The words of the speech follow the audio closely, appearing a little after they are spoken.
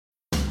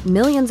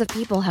Millions of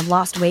people have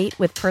lost weight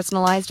with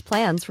personalized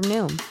plans from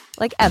Noom.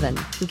 Like Evan,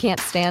 who can't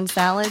stand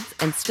salads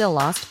and still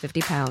lost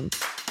 50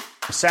 pounds.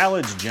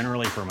 Salads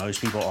generally for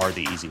most people are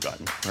the easy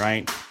button,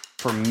 right?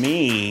 For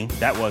me,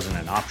 that wasn't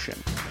an option.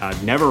 I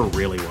never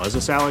really was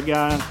a salad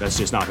guy. That's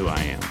just not who I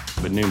am.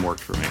 But Noom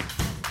worked for me.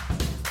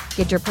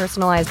 Get your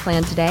personalized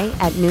plan today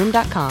at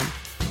Noom.com.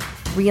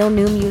 Real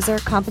Noom user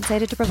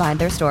compensated to provide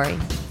their story.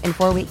 In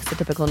 4 weeks, the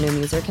typical Noom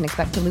user can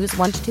expect to lose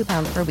 1 to 2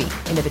 pounds per week.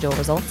 Individual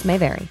results may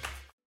vary.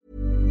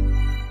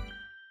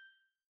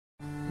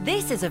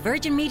 This is a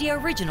Virgin Media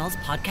Originals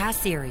podcast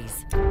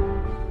series.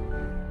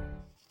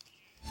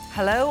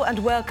 Hello and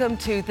welcome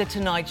to The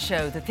Tonight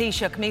Show. The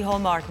Taoiseach Micheál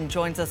Martin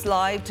joins us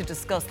live to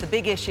discuss the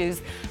big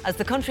issues as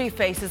the country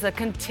faces a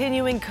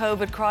continuing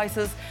COVID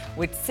crisis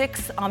with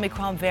 6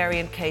 Omicron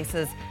variant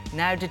cases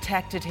now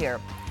detected here.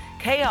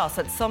 Chaos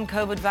at some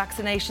COVID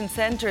vaccination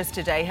centres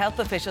today. Health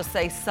officials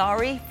say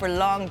sorry for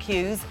long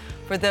queues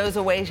for those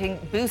awaiting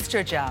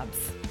booster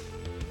jabs.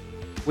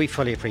 We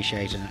fully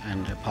appreciate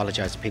and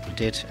apologise that people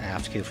did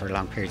have to queue for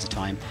long periods of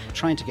time,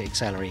 trying to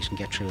accelerate and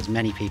get through as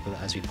many people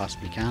as we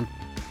possibly can.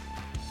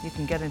 You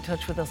can get in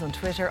touch with us on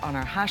Twitter on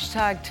our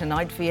hashtag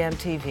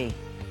TonightVMTV.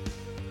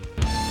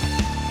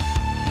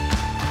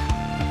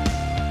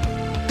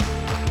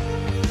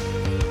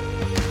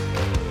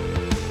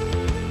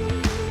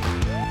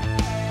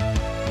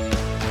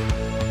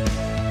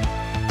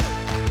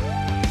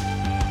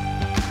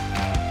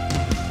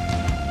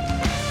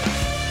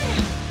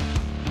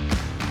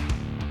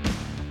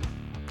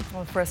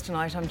 First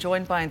tonight, I'm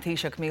joined by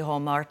Taoiseach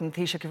Micheál Martin.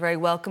 Taoiseach, you're very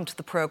welcome to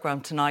the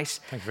programme tonight.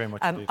 Thank you very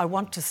much. I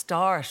want to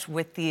start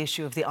with the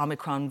issue of the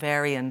Omicron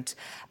variant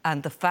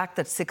and the fact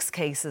that 6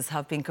 cases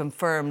have been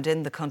confirmed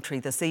in the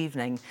country this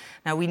evening.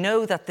 Now, we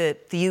know that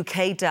the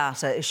UK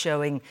data is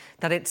showing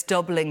that it's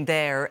doubling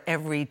there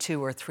every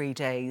 2 or 3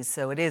 days.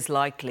 So it is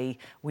likely,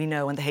 we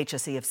know, and the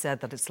HSE have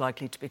said that it's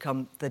likely to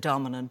become the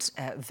dominant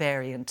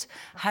variant.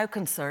 How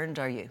concerned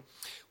are you?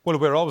 Well,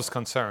 we're always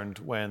concerned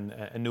when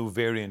a new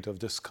variant of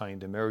this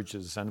kind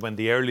emerges, and when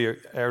the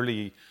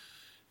early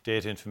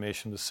data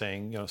information was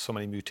saying, so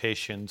many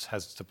mutations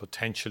has the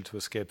potential to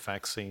escape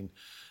vaccine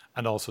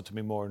and also to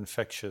be more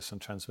infectious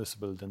and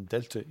transmissible than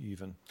Delta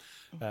even.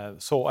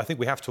 So I think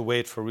we have to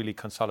wait for really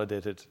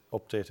consolidated,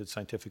 updated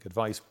scientific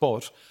advice.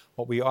 But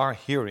what we are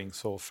hearing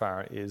so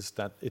far is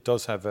that it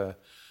does have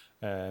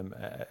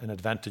an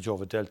advantage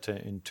over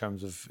Delta in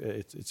terms of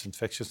its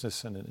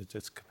infectiousness and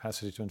its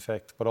capacity to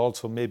infect, but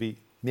also maybe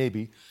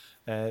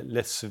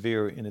less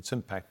severe in its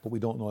impact, but we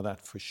don't know that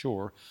for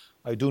sure.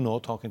 I do know,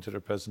 talking to the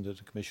President of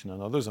the Commission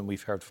and others, and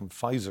we've heard from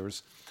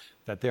Pfizer's,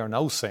 that they are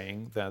now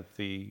saying that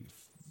the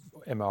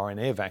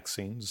mRNA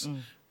vaccines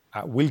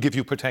will give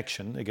you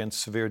protection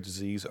against severe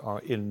disease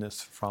or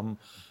illness from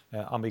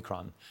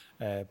Omicron.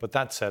 But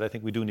that said, I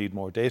think we do need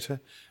more data.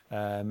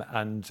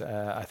 And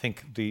I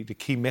think the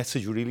key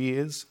message really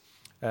is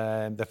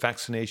that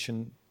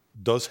vaccination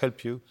does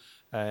help you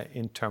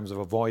in terms of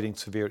avoiding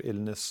severe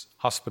illness,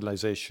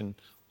 hospitalisation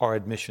or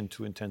admission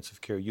to intensive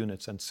care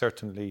units. And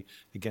certainly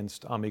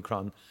against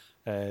Omicron,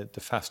 the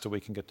faster we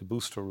can get the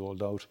booster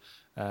rolled out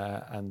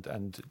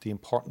and the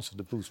importance of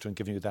the booster and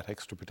giving you that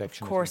extra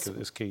protection, of course, I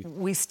think is key.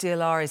 We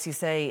still are, as you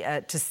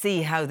say, to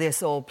see how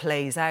this all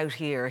plays out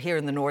here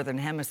in the Northern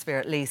Hemisphere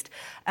at least.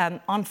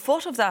 On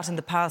foot of that, in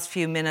the past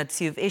few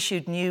minutes, you've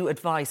issued new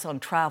advice on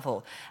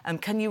travel.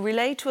 Can you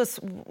relate to us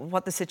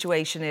what the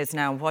situation is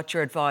now, what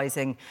you're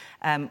advising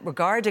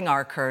regarding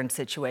our current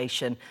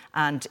situation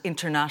and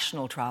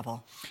international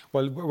travel?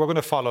 Well, we're going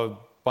to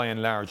follow by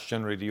and large,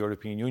 generally the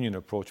European Union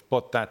approach.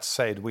 But that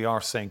said, we are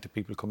saying to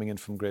people coming in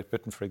from Great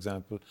Britain, for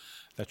example,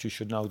 that you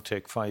should now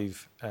take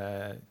 5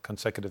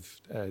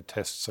 consecutive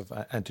tests of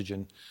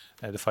antigen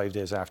the 5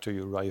 days after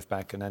you arrive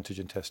back, an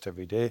antigen test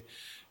every day.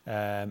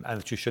 And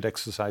that you should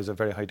exercise a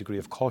very high degree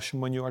of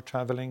caution when you are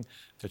travelling,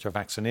 that your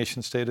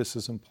vaccination status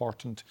is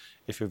important.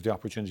 If you have the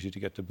opportunity to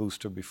get the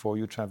booster before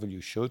you travel,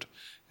 you should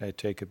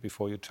take it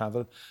before you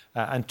travel,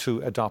 and to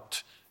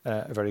adopt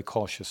a very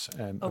cautious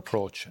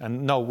approach.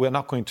 And no, we're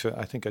not going to,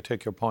 I think I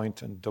take your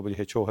point, and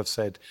WHO have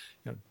said,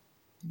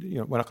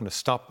 we're not going to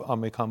stop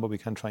Omicron, but we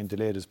can try and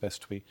delay it as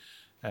best we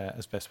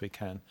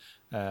can.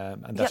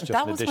 And that's just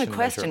that was my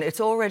question. Measure.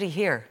 It's already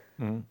here.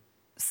 Mm-hmm.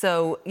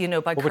 So,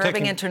 by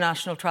curbing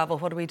international travel,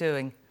 what are we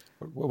doing?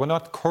 We're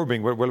not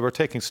curbing. We're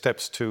taking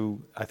steps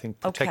to, I think,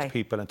 protect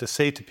people and to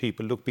say to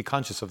people, look, be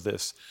conscious of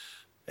this.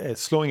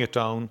 Slowing it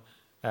down,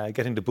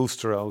 getting the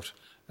booster out,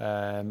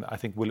 I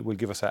think will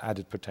give us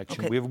added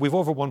protection. Okay. We've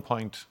over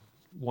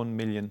 1.1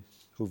 million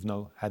who've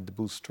now had the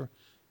booster,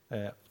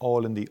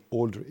 all in the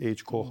older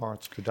age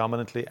cohorts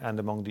predominantly, and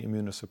among the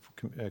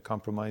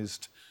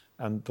immunocompromised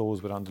and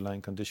those with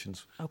underlying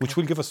conditions, which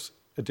will give us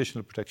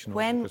additional protection.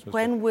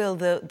 When will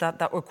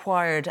that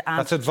required antigen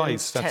That's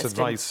advice. testing? That's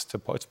advice.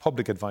 It's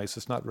public advice.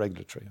 It's not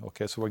regulatory.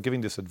 Okay, so we're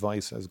giving this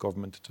advice as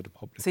government to the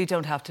public. So you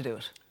don't have to do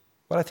it.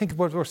 Well, I think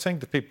what we're saying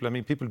to people,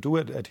 people do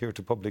adhere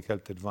to public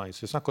health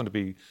advice. It's not going to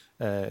be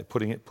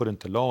put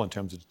into law in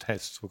terms of the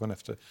tests. We're going to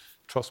have to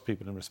trust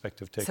people in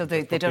respect of taking. So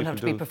they don't have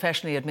to be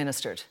professionally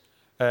administered.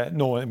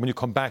 No, when you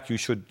come back, you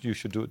should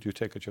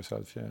take it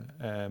yourself.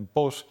 Yeah,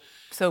 but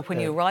so when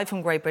you arrive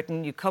from Great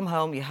Britain, you come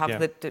home, you have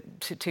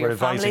to your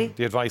family.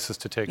 The advice is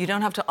to take. You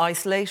don't have to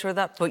isolate or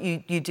that, but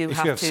you do if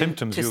have you have to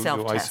symptoms, to you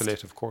self-test.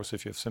 isolate, of course,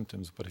 if you have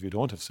symptoms. But if you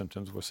don't have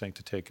symptoms, we're saying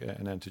to take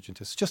an antigen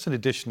test. It's just an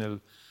additional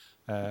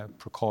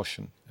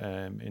precaution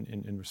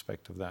in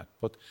respect of that.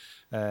 But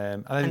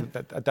and I think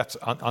that's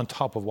on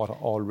top of what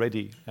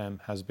already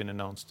has been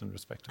announced in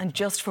respect of And that.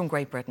 just from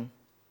Great Britain?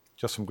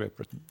 Just from Great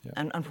Britain, yeah.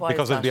 And why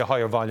because is that? there'll be a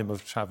higher volume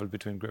of travel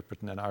between Great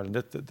Britain and Ireland.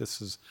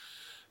 This is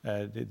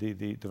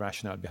the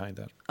rationale behind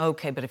that.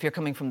 OK, but if you're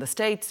coming from the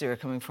States, or you're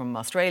coming from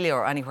Australia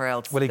or anywhere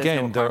else... Well,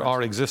 again, no there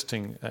are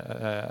existing,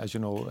 as you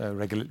know,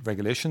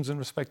 regulations in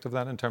respect of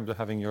that, in terms of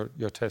having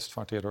your test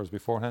 48 hours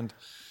beforehand,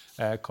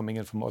 coming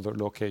in from other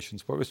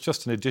locations. But it's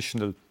just an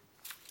additional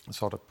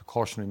sort of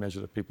precautionary measure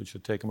that people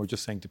should take. And we're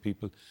just saying to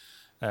people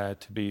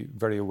to be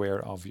very aware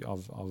of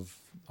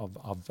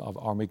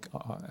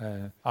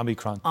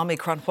Omicron.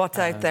 Omicron, what's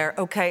out there?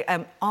 OK,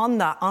 on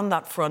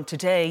that front,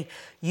 today,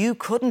 you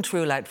couldn't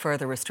rule out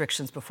further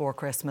restrictions before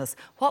Christmas.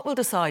 What will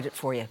decide it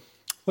for you?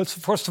 Well,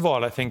 first of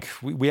all, I think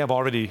we have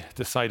already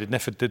decided,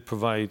 NPHET did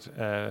provide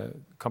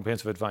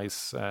comprehensive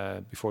advice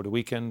before the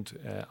weekend,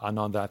 and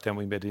on that then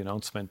we made the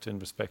announcement in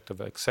respect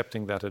of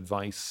accepting that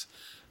advice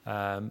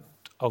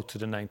out to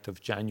the 9th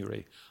of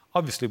January.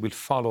 Obviously, we'll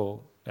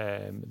follow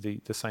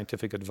the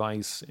scientific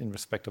advice in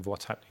respect of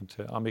what's happening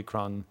to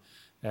Omicron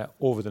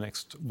over the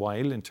next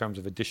while, in terms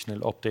of additional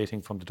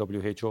updating from the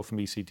WHO, from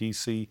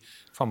ECDC,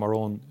 from our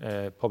own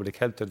public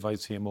health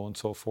advice, CMO and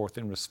so forth,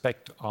 in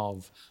respect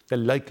of the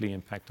likely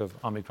impact of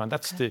Omicron.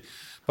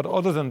 But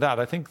other than that,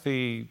 I think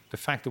the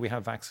fact that we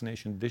have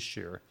vaccination this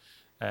year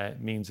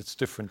means it's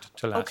different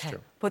to last year.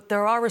 But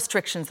there are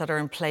restrictions that are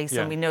in place,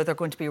 and we know they're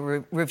going to be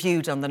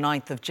reviewed on the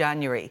 9th of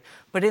January.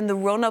 But in the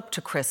run-up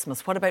to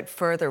Christmas, what about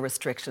further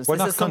restrictions? We're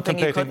not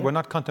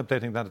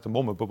contemplating that at the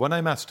moment, but when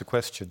I'm asked a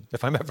question,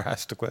 if I'm ever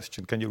asked a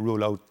question, can you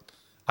rule out...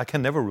 I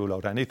can never rule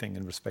out anything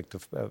in respect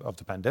of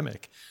the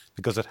pandemic,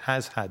 because it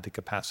has had the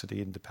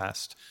capacity in the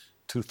past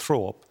to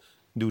throw up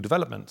new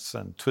developments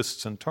and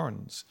twists and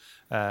turns.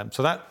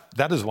 So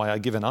that is why I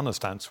give an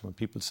honest answer when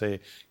people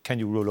say, can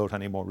you rule out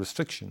any more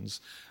restrictions?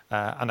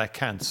 And I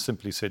can't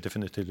simply say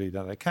definitively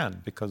that I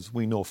can, because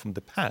we know from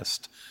the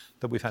past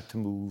that we've had to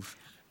move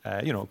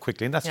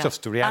quickly. And that's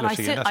just the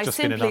reality. And I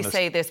simply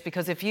say this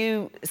because if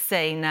you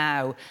say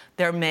now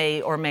there may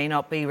or may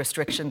not be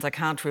restrictions, I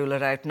can't rule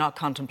it out, not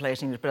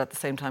contemplating it, but at the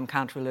same time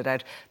can't rule it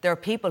out. There are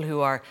people who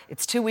are,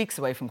 it's 2 weeks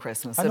away from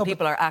Christmas, so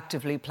people are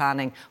actively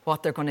planning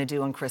what they're going to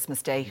do on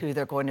Christmas Day, who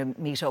they're going to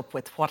meet up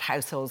with, what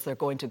households they're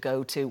going to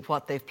go to,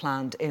 what they've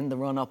planned in the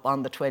run-up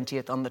on the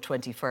 20th, on the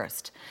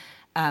 21st.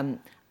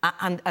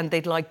 And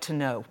they'd like to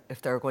know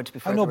if there are going to be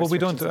further restrictions.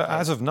 I know, but we don't.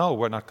 As of now,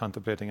 we're not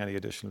contemplating any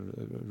additional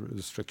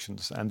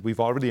restrictions, and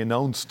we've already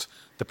announced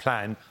the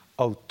plan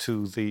out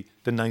to the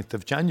 9th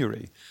of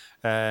January.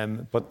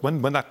 But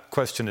when that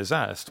question is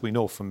asked, we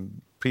know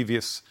from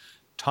previous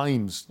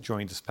times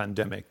during this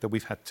pandemic that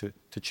we've had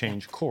to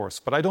change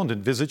course. But I don't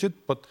envisage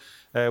it. But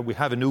we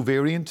have a new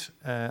variant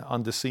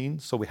on the scene,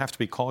 so we have to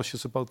be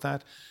cautious about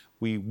that.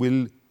 We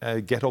will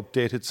get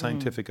updated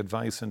scientific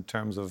advice in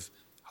terms of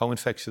how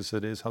infectious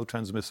it is, how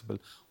transmissible,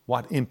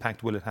 what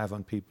impact will it have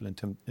on people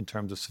in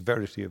terms of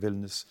severity of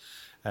illness.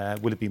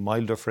 Will it be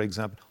milder, for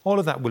example? All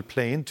of that will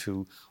play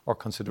into our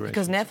considerations.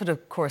 Because NPHET,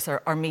 of course,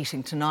 are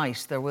meeting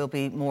tonight. There will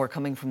be more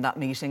coming from that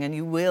meeting, and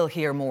you will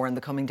hear more in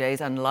the coming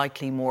days, and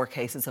likely more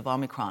cases of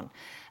Omicron,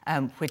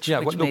 which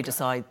may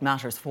decide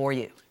matters for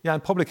you. Yeah,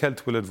 and public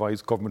health will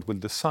advise, government will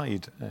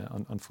decide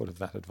on foot of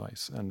that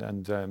advice, and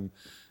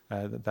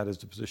that is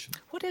the position.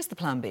 What is the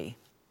plan B?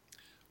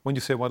 When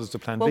you say what is the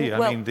plan B,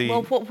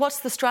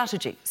 what's the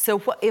strategy?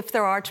 So if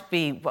there are to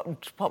be,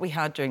 what we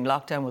had during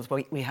lockdown was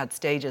we had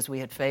stages, we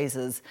had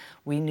phases,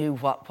 we knew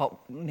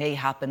what may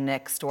happen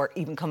next, or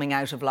even coming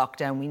out of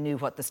lockdown, we knew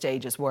what the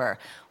stages were.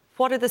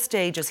 What are the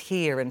stages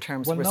here in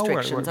terms of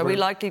restrictions? Are we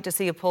likely to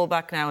see a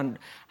pullback now in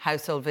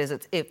household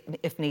visits,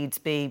 if needs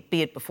be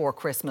it before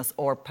Christmas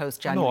or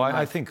post-January? No,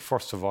 I think,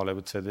 first of all, I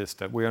would say this,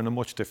 that we are in a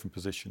much different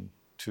position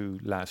to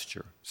last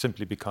year,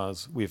 simply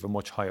because we have a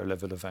much higher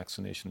level of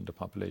vaccination in the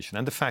population.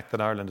 And the fact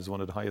that Ireland is one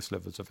of the highest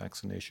levels of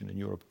vaccination in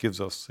Europe gives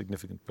us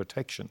significant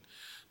protection.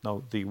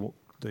 Now,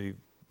 the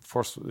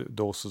first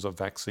doses of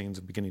vaccines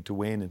are beginning to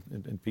wane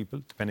in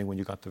people, depending when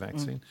you got the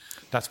vaccine.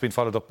 That's been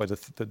followed up by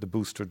the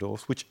booster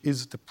dose, which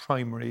is the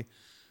primary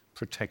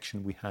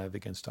protection we have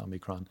against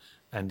Omicron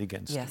and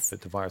against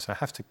the virus. I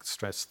have to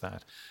stress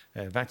that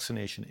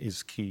vaccination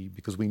is key,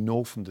 because we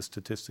know from the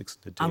statistics,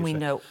 the data, and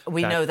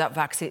we know that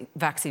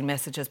vaccine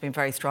message has been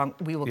very strong.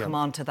 We will come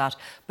on to that.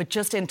 But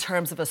just in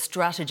terms of a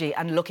strategy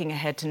and looking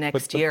ahead to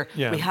next year,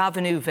 we have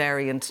a new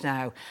variant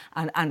now,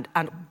 and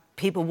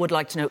people would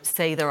like to know.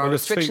 Say there are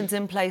restrictions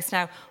in place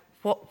now.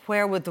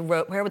 Where would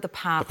the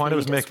path lead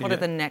us? What are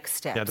the next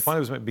steps? Yeah, the point I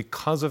was making,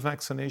 because of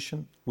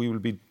vaccination, we will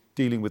be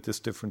dealing with this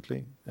differently.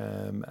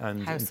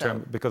 How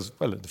so? Because,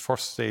 well, at the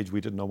first stage,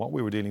 we didn't know what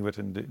we were dealing with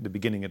in the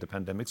beginning of the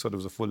pandemic, so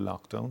there was a full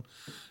lockdown.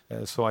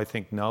 So I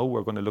think now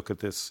we're going to look at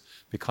this,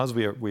 because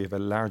we have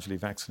a largely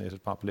vaccinated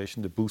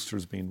population, the booster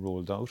is being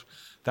rolled out,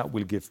 that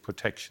will give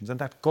protections, and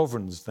that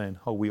governs then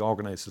how we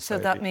organise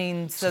society. So that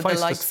means the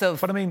likes of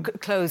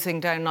closing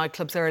down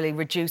nightclubs early,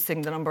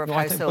 reducing the number of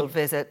household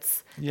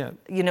visits. Yeah.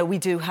 You know, we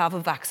do have a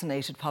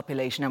vaccinated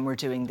population and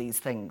we're doing these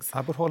things.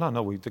 But hold on,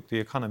 no, the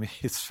economy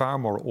is far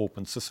more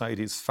open.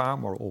 Society is far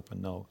more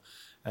open now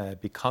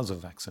because of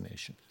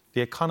vaccination.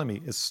 The economy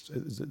is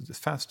the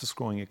fastest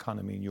growing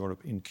economy in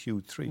Europe in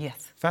Q3.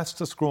 Yes.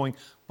 Fastest growing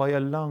by a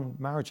long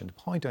margin. The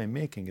point I'm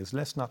making is,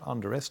 let's not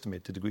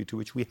underestimate the degree to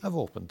which we have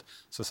opened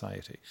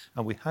society.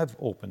 And we have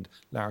opened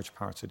large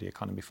parts of the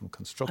economy, from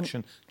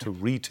construction to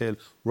retail,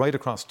 right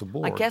across the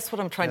board. I guess what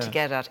I'm trying to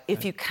get at,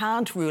 if you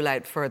can't rule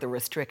out further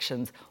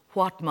restrictions,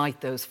 what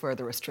might those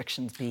further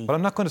restrictions be? But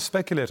I'm not going to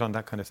speculate on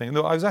that kind of thing.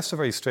 No, I was asked a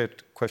very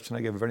straight question.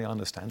 I gave a very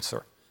honest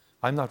answer.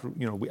 I'm not,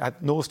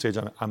 at no stage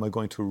am I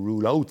going to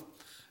rule out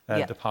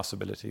the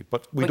possibility,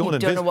 but we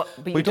don't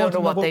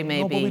know what they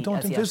may be. But we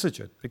don't envisage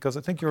it, because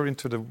I think you're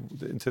into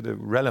the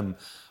realm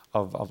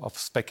of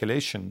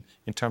speculation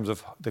in terms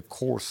of the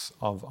course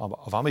of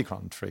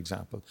Omicron, for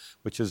example,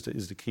 which is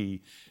the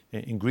key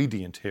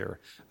ingredient here.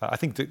 I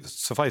think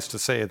suffice to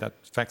say that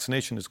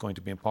vaccination is going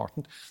to be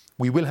important.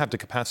 We will have the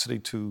capacity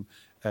to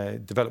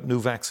develop new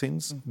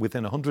vaccines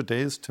within 100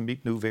 days to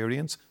meet new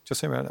variants.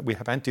 Just saying, we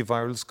have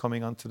antivirals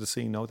coming onto the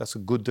scene now. That's a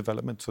good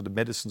development, so the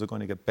medicines are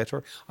going to get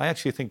better. I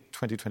actually think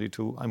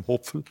 2022, I'm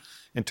hopeful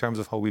in terms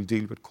of how we'll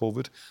deal with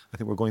COVID. I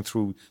think we're going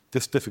through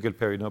this difficult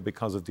period now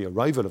because of the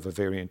arrival of a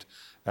variant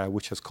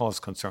which has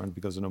caused concern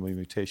because of the number of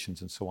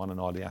mutations and so on and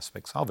all the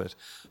aspects of it.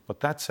 But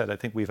that said, I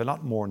think we have a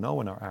lot more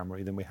now in our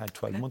armoury than we had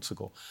 12 months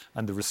ago.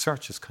 And the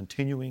research is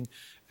continuing.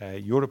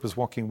 Europe is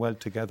working well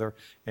together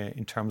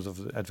in terms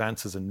of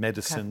advances in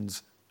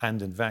medicines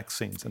and in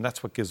vaccines, and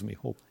that's what gives me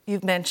hope.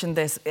 You've mentioned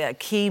this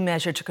key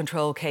measure to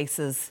control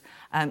cases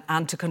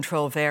and to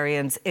control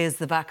variants is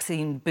the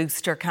vaccine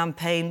booster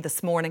campaign.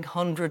 This morning,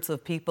 hundreds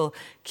of people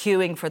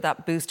queuing for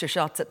that booster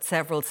shots at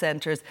several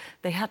centres.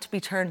 They had to be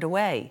turned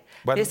away.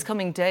 This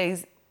coming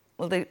days,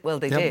 Well,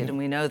 they did, and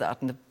we know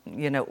that. And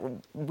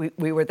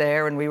we were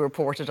there and we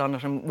reported on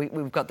it, and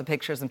we've got the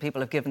pictures, and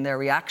people have given their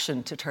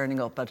reaction to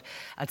turning up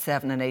at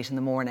 7 and 8 in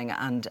the morning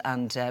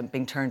and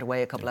being turned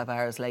away a couple of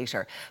hours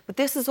later. But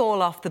this is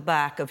all off the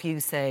back of you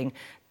saying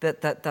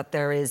that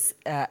there is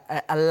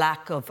a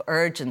lack of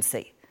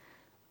urgency.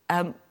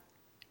 The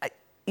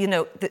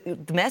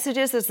message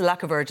is there's a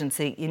lack of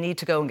urgency. You need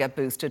to go and get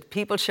boosted.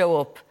 People show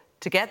up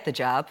to get the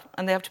jab,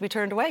 and they have to be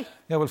turned away.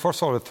 Yeah, well,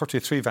 first of all, at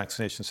 33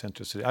 vaccination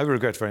centres today, I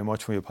regret very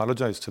much, when we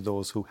apologise to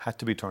those who had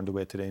to be turned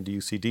away today in the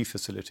UCD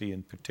facility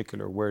in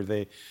particular,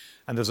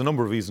 and there's a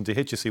number of reasons. The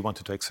HSE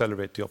wanted to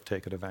accelerate the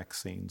uptake of the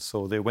vaccine,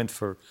 so they went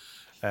for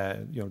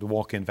the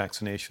walk-in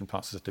vaccination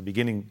process at the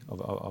beginning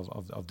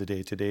of the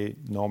day today.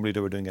 Normally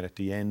they were doing it at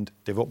the end.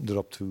 They've opened it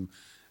up to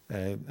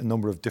a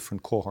number of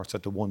different cohorts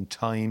at the one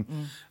time,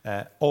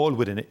 all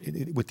with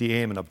the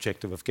aim and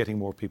objective of getting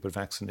more people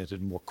vaccinated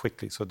more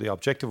quickly. So the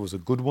objective was a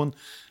good one,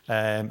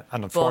 and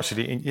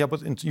unfortunately,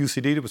 but in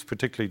UCD it was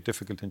particularly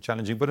difficult and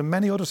challenging. But in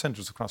many other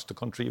centres across the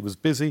country, it was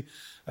busy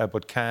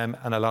but calm,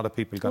 and a lot of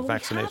people got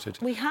vaccinated.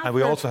 And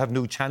we also have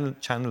new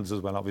channels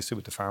as well, obviously,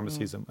 with the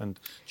pharmacies and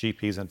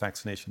GPs and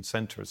vaccination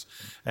centres.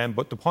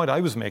 But the point I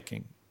was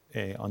making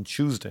on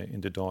Tuesday in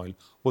the Dáil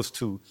was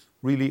to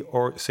really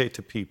say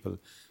to people,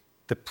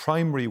 the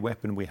primary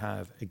weapon we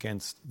have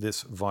against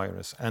this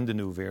virus and the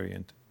new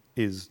variant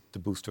is the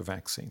booster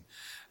vaccine.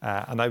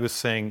 And I was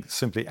saying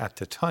simply at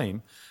the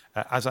time,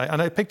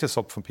 I picked this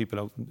up from people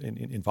out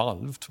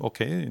involved,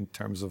 in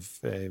terms of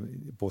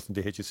both in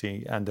the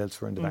HSE and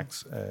elsewhere in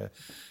the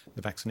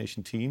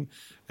vaccination team,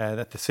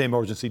 that the same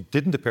urgency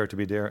didn't appear to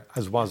be there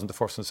as was in the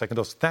first and second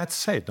dose. That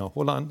said, now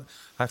hold on,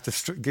 I have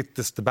to get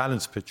the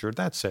balanced picture.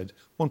 That said,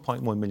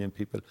 1.1 million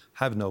people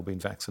have now been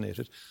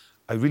vaccinated.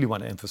 I really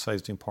want to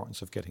emphasise the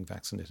importance of getting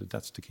vaccinated.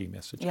 That's the key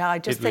message. Yeah, I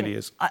just think really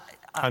is.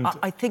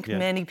 I think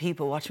many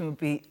people watching would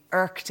be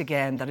irked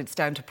again that it's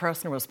down to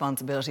personal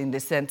responsibility in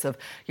this sense of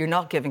you're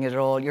not giving it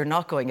all, you're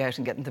not going out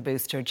and getting the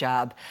booster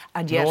jab,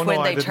 and yet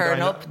when they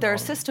turn up, there are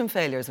system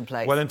failures in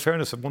place. Well, in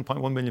fairness,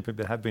 1.1 million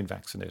people have been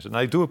vaccinated. And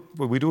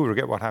we do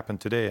regret what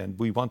happened today, and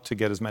we want to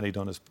get as many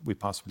done as we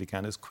possibly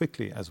can, as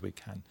quickly as we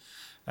can.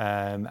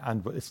 And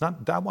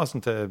that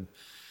wasn't a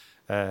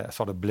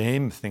sort of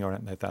blame thing or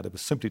anything like that. It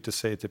was simply to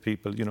say to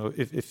people,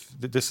 if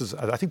this is,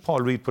 I think Paul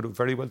Reid put it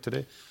very well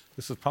today,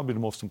 this is probably the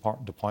most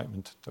important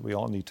appointment that we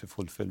all need to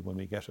fulfil when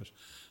we get it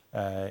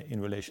in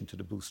relation to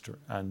the booster.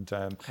 And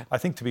I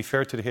think, to be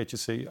fair to the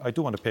HSE, I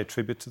do want to pay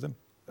tribute to them.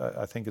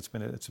 I think it's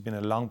been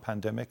a long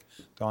pandemic.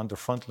 They're on the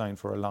front line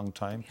for a long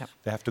time. Yep.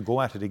 They have to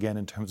go at it again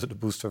in terms of the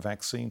booster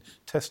vaccine.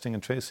 Testing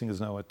and tracing is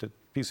now at the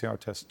PCR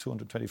test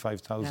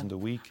 225,000 a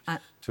week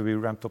to be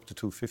ramped up to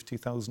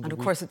 250,000 a week. And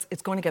of course,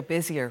 it's going to get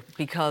busier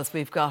because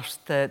we've got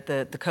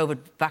the COVID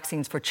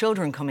vaccines for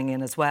children coming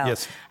in as well.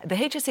 Yes. The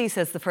HSE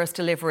says the first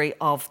delivery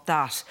of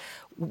that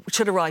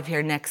should arrive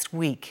here next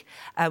week.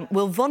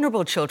 Will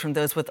vulnerable children,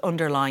 those with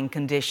underlying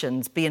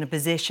conditions, be in a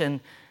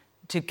position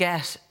to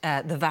get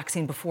the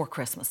vaccine before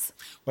Christmas?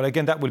 Well,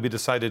 again, that will be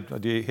decided.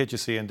 The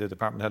HSE and the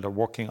Department of Health are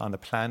working on a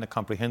plan, a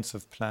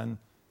comprehensive plan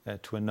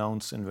to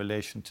announce in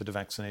relation to the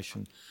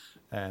vaccination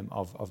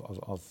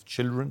of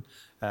children.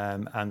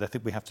 And I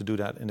think we have to do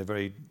that in a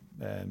very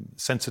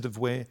sensitive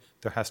way.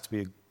 There has to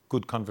be a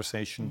good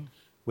conversation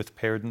with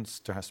parents.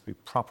 There has to be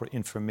proper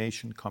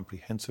information,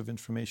 comprehensive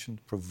information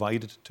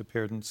provided to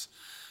parents.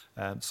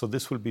 So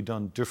this will be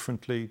done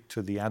differently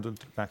to the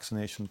adult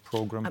vaccination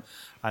programme,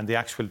 and the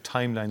actual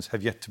timelines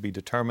have yet to be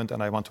determined,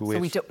 and I want to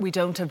wait. So we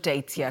don't have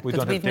dates yet,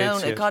 because we've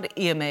known it got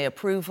EMA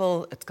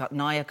approval, it's got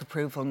NIAC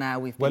approval now,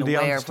 we've been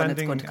aware of when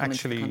it's going to come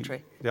into the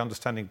country. The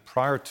understanding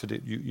prior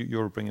to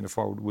you're bringing it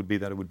forward would be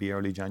that it would be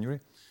early January,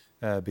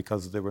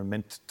 because they were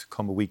meant to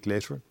come a week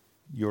later.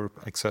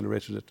 Europe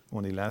accelerated it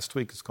only last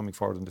week. It's coming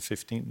forward on the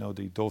 15th. Now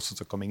the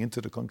doses are coming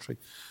into the country.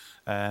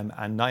 And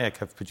NIAC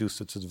have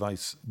produced its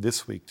advice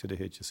this week to the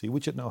HSE,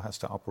 which it now has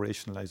to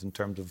operationalise in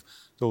terms of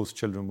those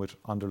children with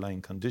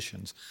underlying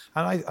conditions.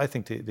 And I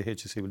think the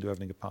HSE will do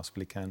everything it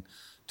possibly can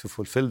to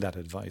fulfil that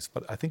advice.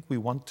 But I think we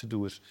want to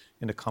do it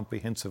in a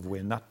comprehensive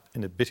way, not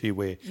in a bitty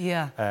way.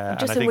 Yeah.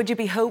 Would you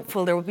be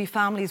hopeful? There would be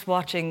families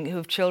watching who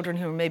have children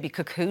who are maybe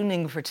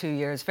cocooning for 2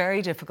 years,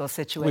 very difficult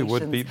situations. We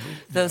would be.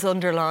 Those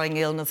underlying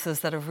illnesses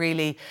that have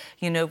really,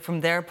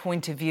 from their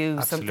point of view,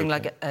 Absolutely. Something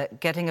like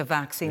getting a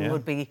vaccine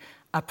would be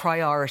a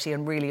priority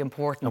and really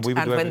important.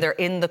 And when they're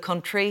in the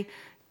country,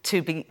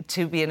 to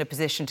be in a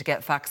position to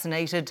get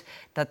vaccinated,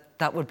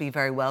 that would be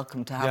very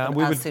welcome to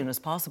happen as soon as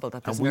possible,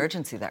 that there's an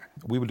urgency there.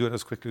 We will do it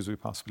as quickly as we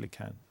possibly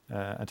can.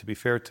 And to be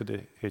fair to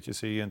the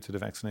HSE and to the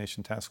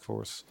Vaccination Task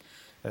Force,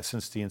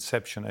 since the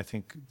inception, I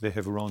think they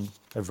have run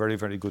a very,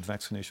 very good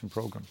vaccination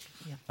programme.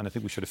 Yeah. And I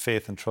think we should have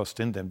faith and trust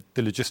in them.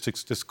 The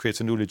logistics, this creates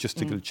a new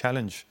logistical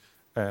challenge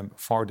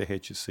for the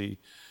HSE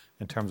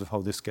in terms of how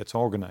this gets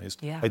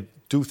organised. Yeah. I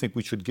do think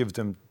we should give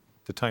them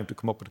the time to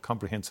come up with a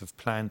comprehensive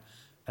plan,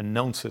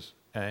 announce it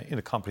in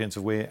a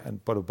comprehensive way,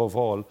 but above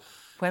all...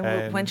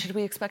 When should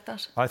we expect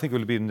that? I think it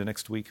will be in the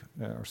next week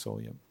or so,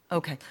 yeah.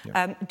 OK.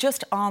 Yeah.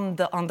 Just on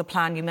the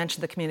plan, you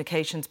mentioned the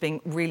communications being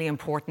really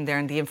important there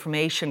and the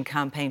information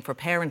campaign for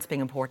parents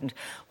being important.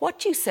 What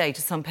do you say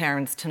to some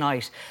parents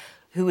tonight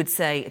who would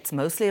say it's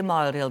mostly a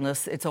mild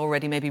illness, it's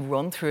already maybe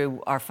run through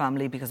our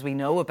family because we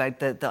know about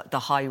the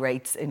high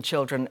rates in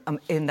children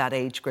in that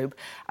age group,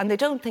 and they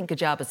don't think a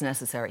jab is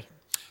necessary?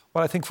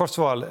 Well, I think, first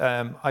of all,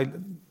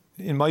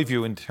 in my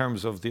view, in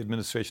terms of the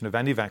administration of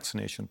any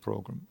vaccination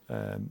programme,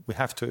 we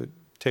have to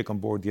take on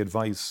board the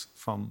advice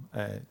from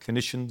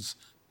clinicians,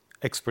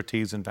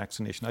 expertise in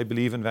vaccination. I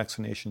believe in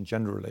vaccination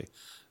generally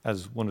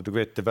as one of the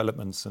great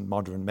developments in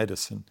modern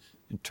medicine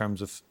in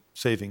terms of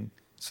saving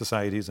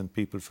societies and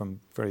people from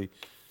very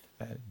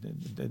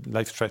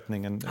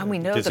life-threatening and we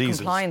know diseases.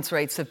 The compliance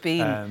rates have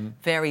been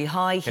very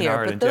high here,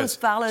 Ireland, but those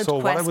valid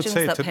questions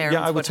that parents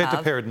I would say have.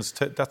 to parents,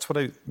 that's what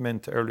I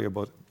meant earlier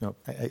about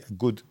a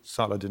good,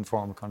 solid,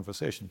 informed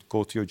conversation.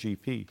 Go to your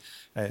GP,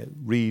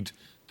 read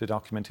the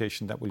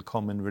documentation that will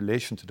come in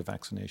relation to the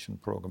vaccination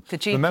programme. The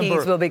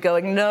GPs will be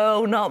going,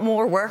 no, not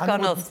more work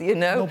on us,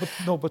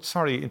 No, but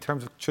sorry, in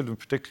terms of children,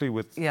 particularly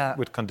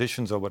with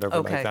conditions or whatever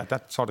like that,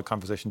 that sort of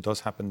conversation does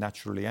happen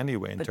naturally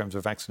anyway in terms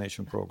of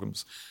vaccination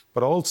programmes.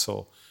 But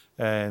also,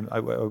 I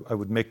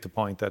would make the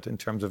point that in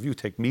terms of, you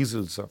take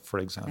measles, for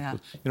example,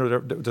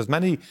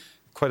 there's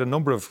quite a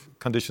number of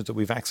conditions that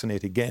we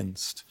vaccinate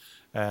against.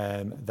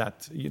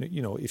 That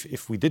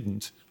if we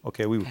didn't,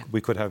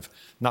 we could have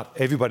not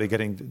everybody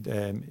getting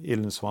ill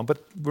and so on.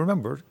 But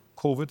remember,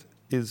 COVID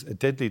is a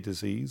deadly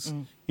disease.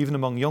 Even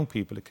among young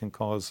people, it can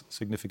cause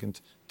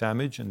significant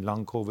damage and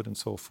long COVID and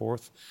so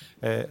forth.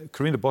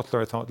 Karina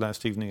Butler, I thought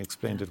last evening,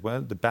 explained it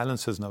well. The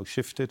balance has now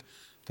shifted.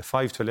 The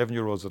 5 to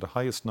 11-year-olds are the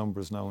highest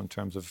numbers now in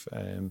terms of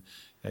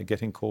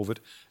getting COVID.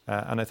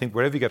 And I think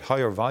wherever you get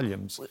higher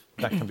volumes,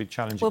 that can be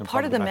challenging. Will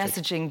part of the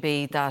messaging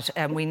be that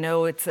we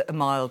know it's a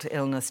mild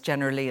illness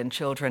generally in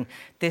children,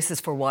 this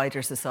is for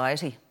wider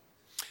society?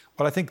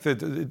 Well, I think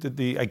that,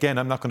 again,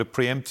 I'm not going to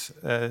preempt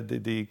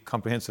the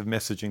comprehensive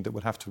messaging that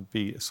would have to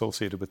be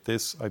associated with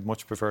this. I'd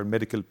much prefer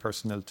medical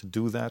personnel to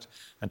do that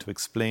and to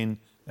explain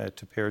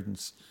to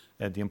parents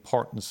the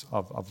importance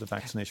of the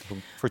vaccination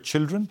program for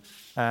children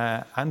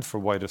and for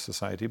wider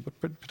society, but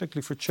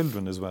particularly for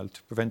children as well,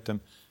 to prevent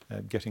them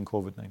getting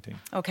COVID-19.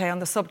 OK, on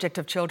the subject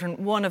of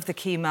children, one of the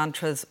key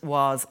mantras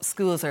was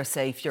schools are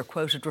safe. You're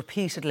quoted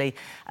repeatedly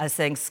as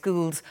saying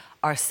schools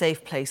are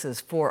safe places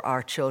for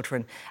our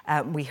children.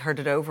 We heard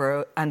it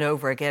over and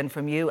over again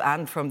from you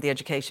and from the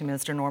Education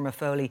Minister, Norma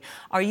Foley.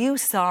 Are you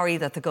sorry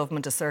that the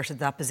government asserted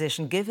that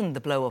position, given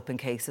the blow-up in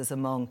cases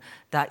among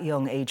that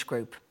young age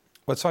group?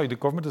 Well, sorry, the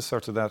government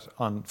asserted that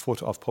on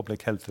foot of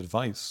public health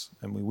advice.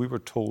 I mean, we were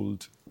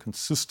told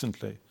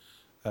consistently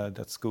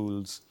that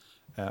schools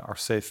are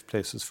safe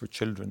places for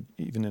children,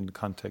 even in the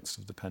context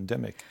of the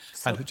pandemic.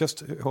 And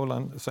just hold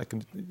on a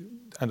second.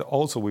 And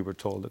also we were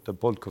told that the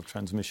bulk of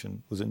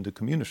transmission was in the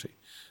community.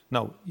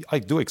 Now, I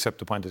do accept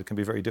the point that it can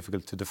be very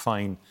difficult to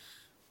define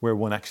where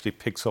one actually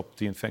picks up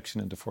the infection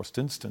in the first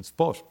instance.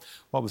 But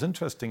what was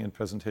interesting in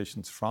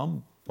presentations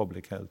from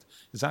public health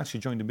is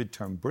actually during the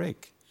midterm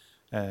break,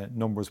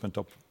 numbers went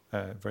up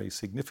very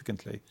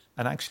significantly.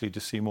 And actually, the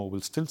CMO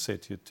will still say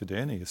to you today,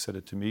 and he has said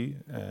it to me,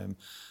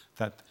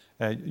 that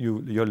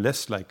you're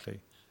less likely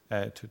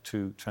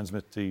to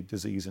transmit the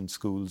disease in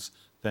schools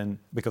than,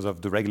 because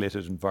of the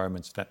regulated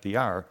environments that they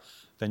are,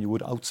 than you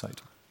would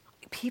outside.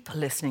 People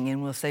listening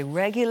in will say,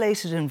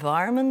 regulated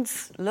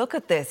environments? Look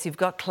at this. You've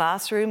got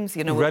classrooms,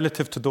 you know.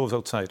 Relative to those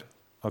outside,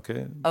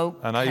 OK?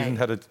 And I even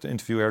had an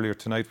interview earlier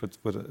tonight with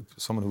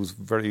someone who's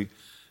very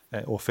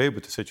au fait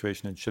with the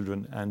situation in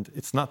children, and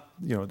it's not,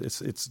 you know,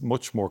 it's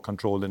much more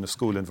controlled in a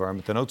school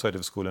environment than outside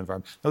of a school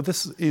environment. Now,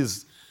 this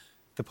is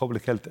the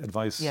public health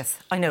advice. Yes,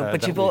 I know,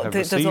 but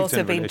there's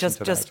also been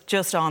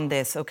just on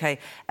this, OK.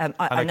 And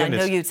I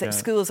know you'd say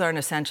schools are an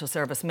essential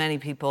service. Many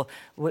people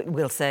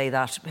will say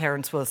that,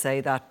 parents will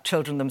say that,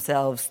 children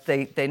themselves,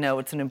 they know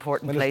it's an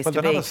important place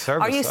to be.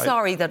 Are you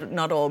sorry that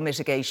not all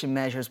mitigation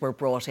measures were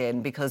brought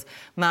in? Because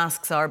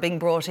masks are being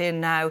brought in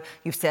now.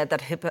 You've said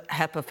that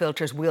HEPA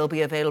filters will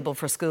be available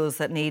for schools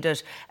that need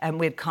it. And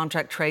we had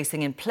contact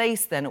tracing in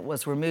place, then it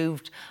was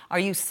removed. Are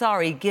you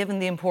sorry, given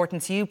the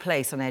importance you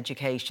place on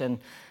education,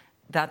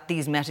 that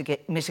these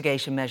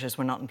mitigation measures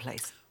were not in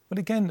place? Well,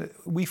 again,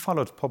 we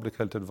followed public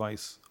health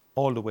advice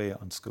all the way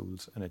on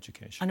schools and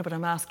education. I know, but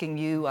I'm asking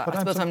you. I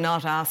suppose I'm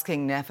not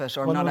asking NPHET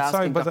or not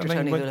asking Dr.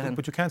 Tony Holohan.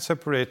 But you can't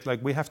separate,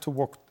 like, we have to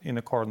work in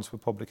accordance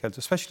with public health,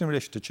 especially in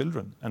relation to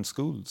children and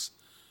schools.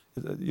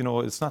 You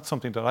know, it's not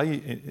something that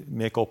I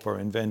make up or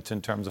invent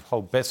in terms of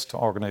how best to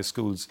organise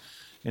schools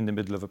in the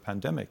middle of a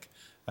pandemic.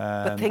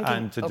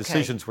 And the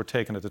decisions were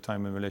taken at the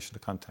time in relation to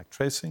contact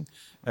tracing,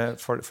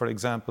 for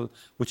example,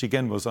 which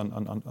again was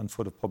on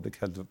foot of public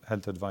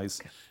health advice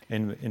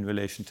in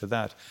relation to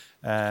that.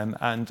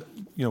 And,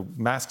 you know,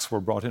 masks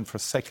were brought in for a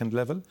second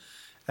level.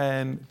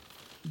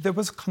 There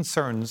was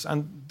concerns,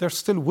 and there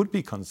still would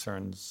be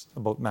concerns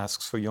about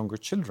masks for younger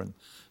children.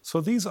 So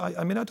these,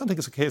 I mean, I don't think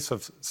it's a case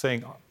of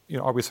saying, you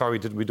know, are we sorry,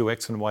 didn't we do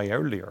X and Y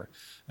earlier?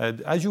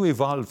 As you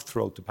evolve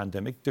throughout the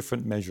pandemic,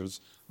 different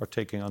measures are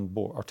taken on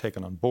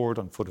board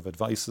on foot of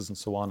advices and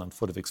so on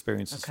foot of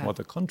experiences from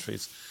other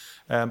countries.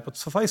 But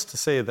suffice to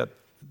say that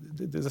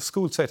the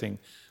school setting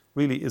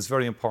really is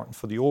very important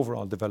for the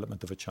overall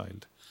development of a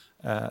child.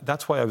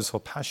 That's why I was so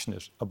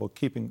passionate about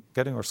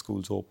getting our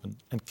schools open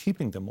and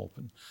keeping them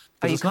open.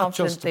 Are you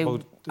confident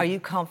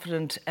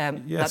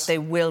that they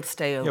will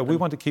stay open? Yeah, we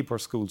want to keep our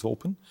schools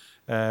open.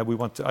 I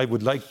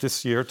would like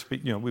this year to be,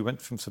 you know, we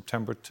went from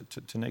September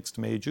to next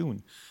May,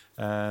 June.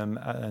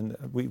 And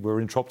we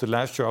were interrupted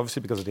last year,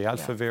 obviously, because of the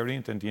Alpha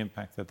variant and the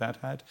impact that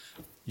had.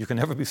 You can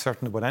never be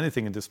certain about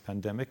anything in this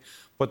pandemic,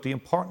 but the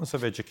importance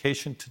of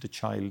education to the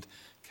child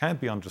can't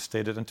be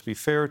understated. And to be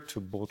fair to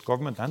both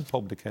government and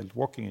public health,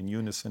 working in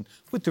unison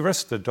with the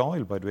rest of the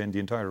Dáil, by the way, and the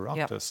entire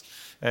Oireachtas,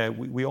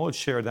 we all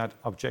share that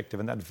objective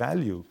and that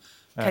value.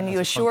 Can you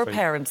assure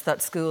parents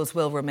that schools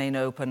will remain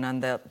open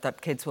and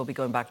that kids will be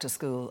going back to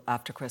school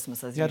after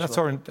Christmas as usual? Yeah, that's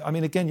our. I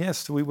mean, again,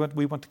 yes, we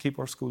want to keep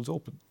our schools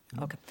open.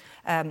 OK.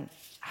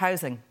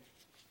 Housing.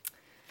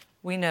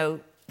 We know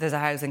there's a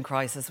housing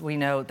crisis. We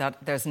know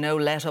that there's no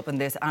let-up in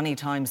this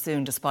anytime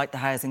soon, despite the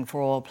Housing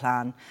for All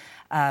plan.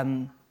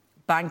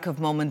 Bank of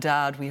Mum and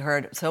Dad, we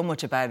heard so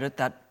much about it,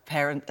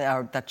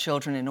 that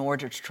children, in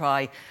order to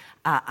try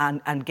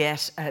and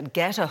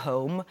get a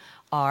home,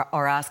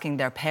 are asking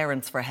their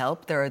parents for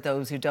help. There are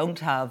those who don't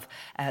have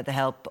the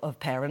help of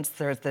parents.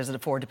 There's an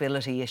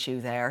affordability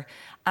issue there.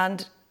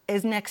 And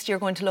is next year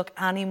going to look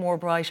any more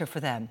brighter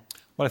for them?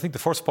 Well, I think the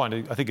first point,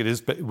 I think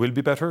it will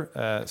be better.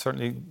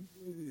 Certainly,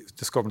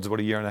 this government's about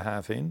a year and a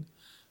half in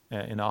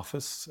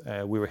office.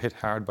 We were hit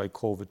hard by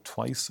COVID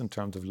twice in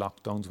terms of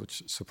lockdowns,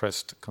 which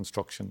suppressed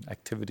construction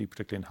activity,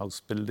 particularly in house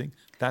building.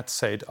 That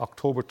said,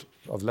 October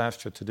of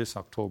last year to this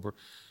October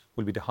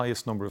will be the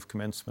highest number of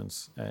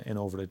commencements in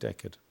over a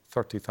decade,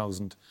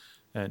 30,000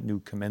 new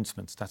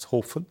commencements. That's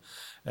hopeful.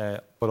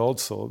 But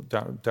also,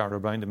 Darragh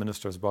O'Brien, the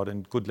Minister, has brought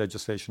in good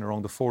legislation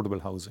around affordable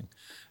housing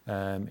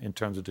in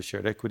terms of the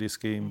shared equity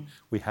scheme.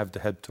 We have the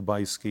Help to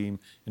Buy scheme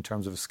in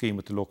terms of a scheme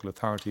with the local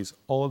authorities,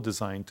 all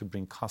designed to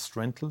bring cost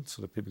rental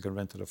so that people can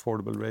rent at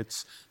affordable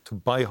rates, to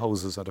buy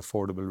houses at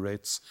affordable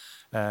rates.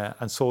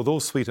 And so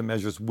those suite of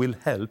measures will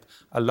help,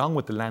 along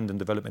with the Land and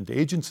Development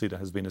Agency that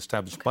has been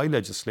established by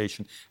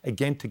legislation,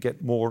 again, to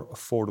get more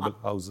affordable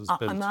houses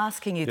built. I'm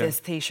asking you this,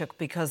 Taoiseach,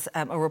 because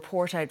a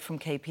report out from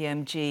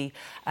KPMG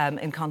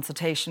in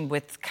consultation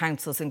with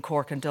councils in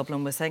Cork and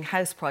Dublin was saying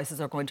house prices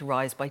are going to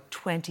rise by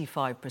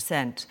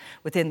 25%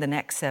 within the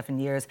next 7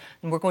 years,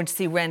 and we're going to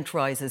see rent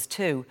rises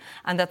too,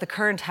 and that the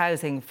current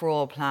Housing for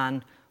All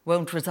plan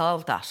won't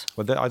resolve that.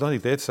 Well, I don't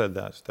think they've said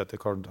that the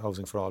current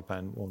Housing for All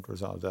plan won't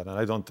resolve that. And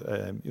I don't,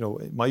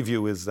 my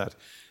view is that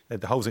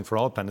the Housing for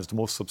All plan is the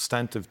most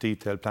substantive,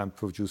 detailed plan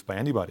produced by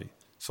anybody.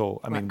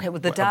 So, I mean... Okay, well,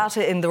 the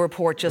data in the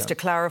report, just to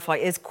clarify,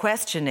 is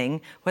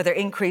questioning whether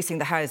increasing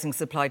the housing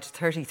supply to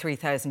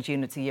 33,000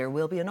 units a year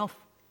will be enough.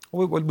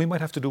 Well, we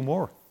might have to do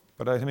more.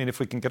 But I mean, if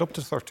we can get up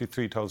to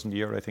 33,000 a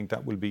year, I think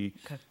that will be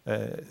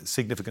a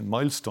significant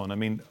milestone. I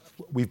mean,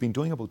 we've been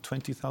doing about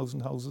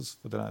 20,000 houses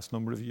for the last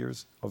number of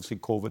years. Obviously,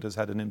 COVID has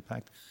had an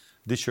impact.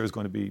 This year is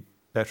going to be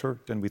better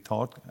than we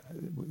thought.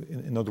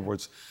 In other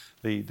words,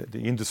 the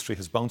industry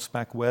has bounced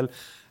back well.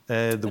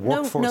 The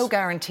workforce... No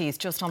guarantees,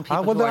 just on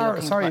people who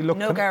are looking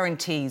no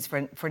guarantees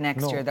for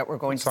next year that we're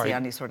going to see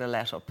any sort of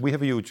let-up. We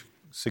have a huge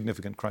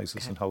significant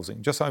crisis in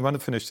housing. I want to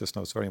finish this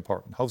now, it's very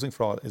important. Housing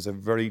for All is a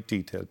very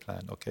detailed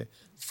plan, okay?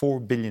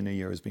 4 billion a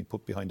year has been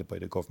put behind it by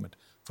the government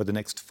for the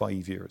next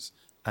 5 years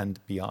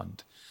and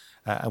beyond.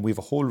 And we have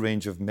a whole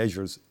range of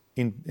measures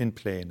in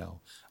play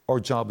now. Our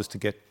job is to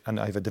get, and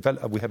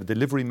we have a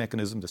delivery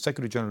mechanism. The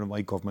Secretary General of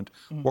my government,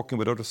 working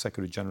with other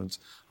Secretary Generals,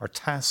 are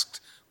tasked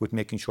with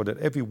making sure that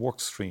every work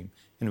stream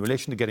in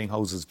relation to getting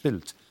houses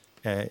built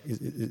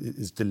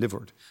is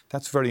delivered.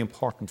 That's very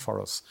important for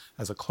us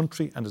as a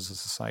country and as a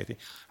society.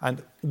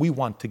 And we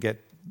want to get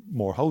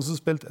more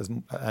houses built,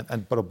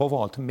 but above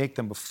all, to make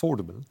them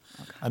affordable.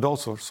 And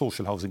also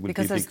social housing will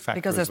be a big factor.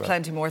 Because there's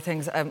plenty more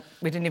things.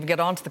 We didn't even get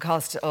on to the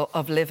cost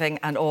of living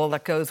and all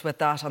that goes with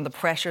that and the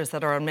pressures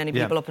that are on many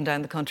people up and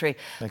down the country.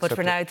 But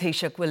for now,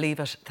 Taoiseach, we'll leave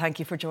it. Thank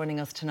you for joining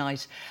us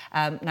tonight.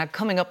 Now,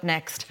 coming up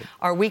next,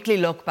 our weekly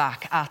look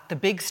back at the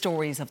big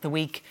stories of the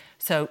week.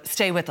 So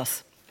stay with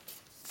us.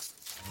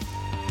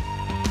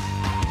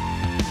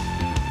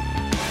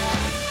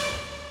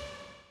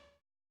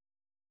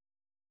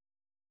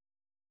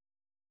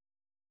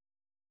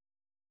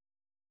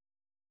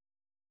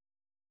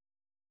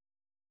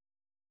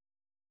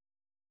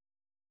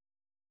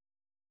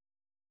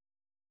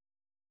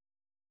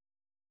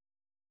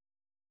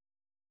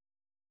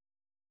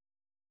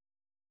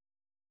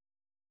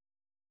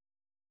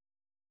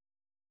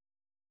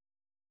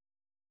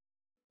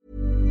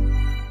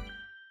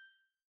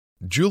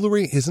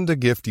 Jewelry isn't a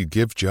gift you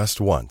give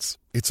just once.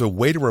 It's a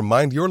way to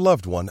remind your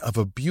loved one of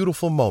a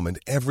beautiful moment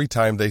every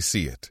time they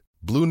see it.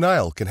 Blue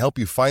Nile can help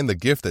you find the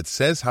gift that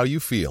says how you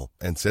feel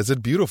and says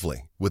it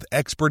beautifully, with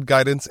expert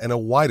guidance and a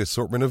wide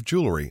assortment of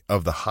jewelry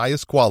of the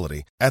highest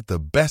quality at the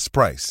best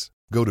price.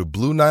 Go to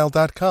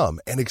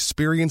BlueNile.com and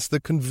experience the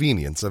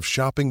convenience of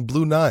shopping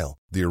Blue Nile,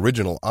 the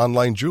original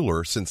online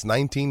jeweler since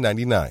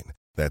 1999.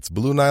 That's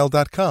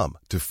BlueNile.com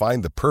to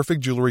find the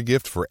perfect jewelry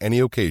gift for any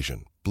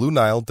occasion.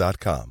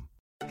 BlueNile.com.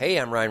 Hey,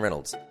 I'm Ryan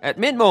Reynolds. At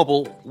Mint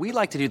Mobile, we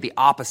like to do the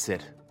opposite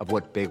of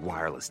what Big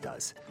Wireless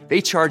does. They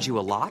charge you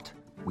a lot,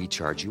 we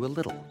charge you a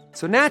little.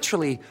 So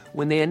naturally,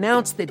 when they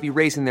announced they'd be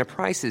raising their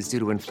prices due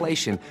to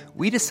inflation,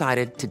 we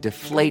decided to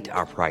deflate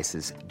our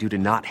prices due to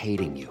not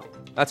hating you.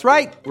 That's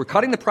right. We're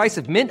cutting the price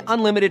of Mint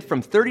Unlimited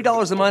from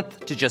 $30 a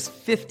month to just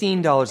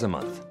 $15 a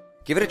month.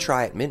 Give it a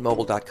try at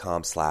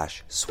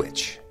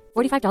mintmobile.com/switch.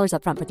 $45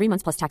 up front for 3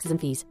 months plus taxes and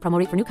fees. Promo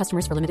rate for new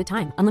customers for limited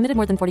time. Unlimited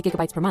more than 40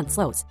 gigabytes per month.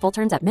 Slows full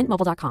terms at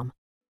mintmobile.com.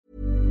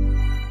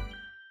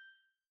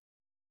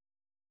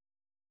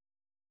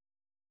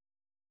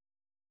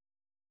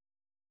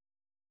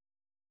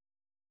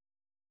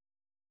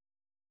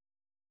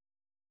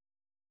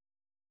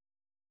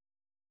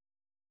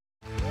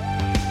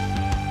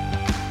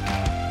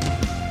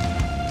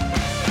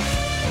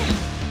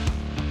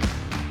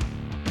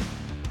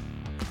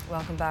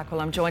 Welcome back.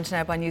 Well, I'm joined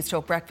now by News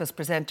Talk Breakfast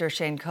presenter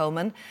Shane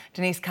Coleman,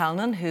 Denise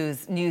Callinan,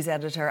 who's news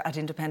editor at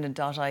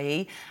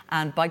independent.ie,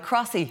 and by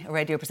Crossy, a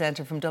radio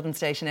presenter from Dublin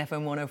Station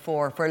FM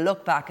 104, for a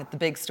look back at the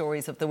big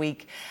stories of the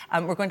week.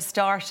 We're going to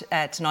start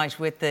tonight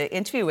with the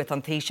interview with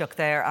An Taoiseach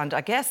there, and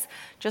I guess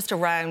just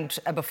around,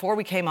 before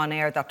we came on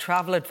air, that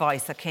travel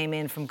advice that came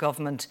in from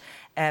government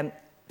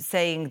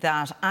saying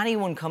that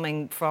anyone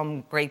coming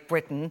from Great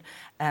Britain,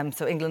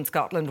 so England,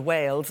 Scotland,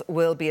 Wales,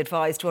 will be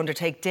advised to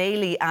undertake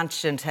daily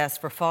antigen tests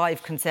for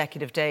 5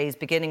 consecutive days,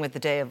 beginning with the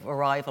day of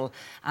arrival,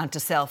 and to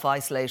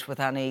self-isolate with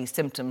any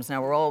symptoms.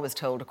 Now, we're always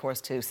told, of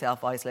course, to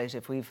self-isolate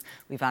if we've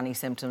any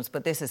symptoms,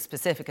 but this is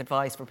specific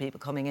advice for people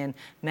coming in.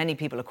 Many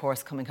people, of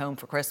course, coming home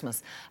for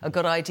Christmas. A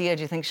good idea,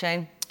 do you think,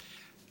 Shane?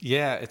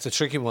 Yeah, it's a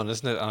tricky one,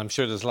 isn't it? And I'm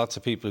sure there's lots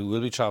of people who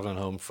will be travelling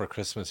home for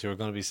Christmas who are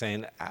going to be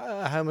saying,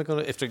 how am I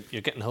going to, if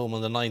you're getting home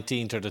on the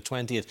 19th or the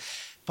 20th.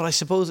 But I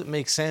suppose it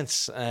makes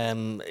sense.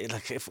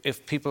 Like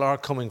if people are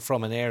coming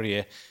from an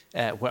area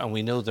where, and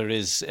we know there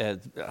is,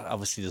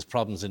 obviously there's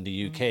problems in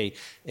the UK,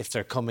 if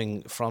they're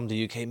coming from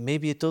the UK,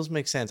 maybe it does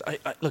make sense.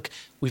 Look,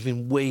 we've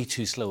been way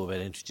too slow about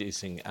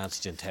introducing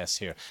antigen tests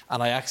here.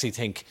 And I actually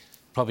think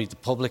probably the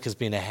public has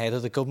been ahead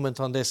of the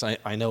government on this.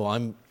 I know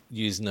I'm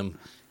using them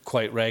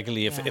quite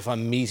regularly. If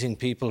I'm meeting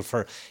people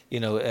for,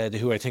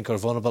 who I think are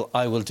vulnerable,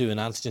 I will do an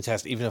antigen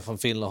test, even if I'm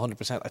feeling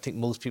 100%. I think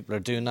most people are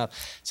doing that.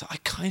 So I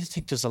kind of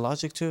think there's a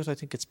logic to it. I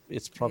think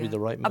it's probably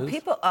the right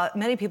move.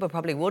 Many people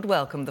probably would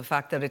welcome the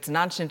fact that it's an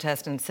antigen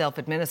test and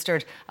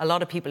self-administered. A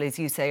lot of people, as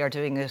you say, are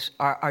doing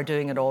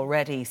it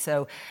already.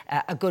 So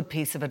a good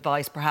piece of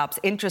advice, perhaps.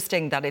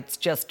 Interesting that it's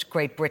just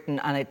Great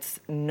Britain and it's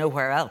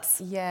nowhere else.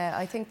 Yeah,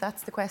 I think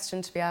that's the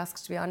question to be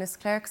asked, to be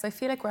honest, Claire, because I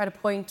feel like we're at a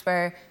point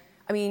where,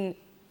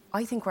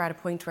 I think we're at a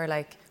point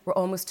where, we're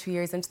almost 2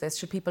 years into this.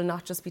 Should people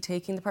not just be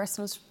taking the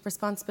personal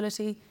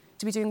responsibility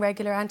to be doing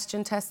regular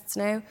antigen tests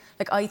now?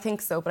 I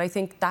think so, but I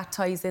think that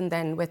ties in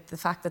then with the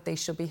fact that they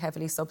should be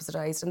heavily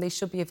subsidised and they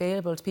should be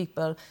available to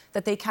people,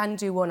 that they can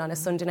do one on a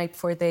Sunday night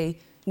before they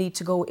need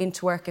to go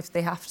into work if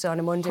they have to on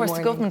a Monday morning. Of course,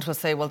 the government will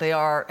say, well, they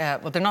are,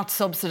 they're not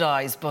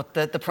subsidised, but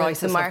the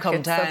prices have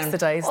come down.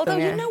 Although,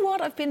 you know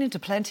what, I've been into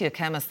plenty of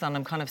chemists and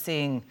I'm kind of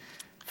seeing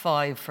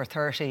 5 for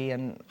 30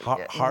 and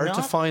hard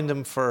to find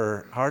them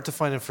for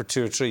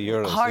 2 or 3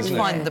 euros. Hard to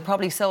find them. They're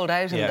probably sold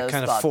out in those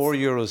kind spots. of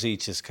 €4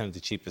 each is kind of the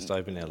cheapest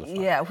I've been able to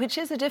find. Yeah, which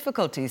is a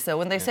difficulty. So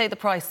when they say the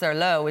prices are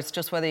low, it's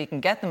just whether you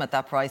can get them at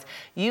that price.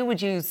 You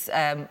would use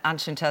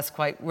antigen tests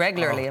quite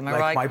regularly, am I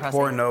right? My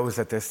poor nose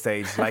at this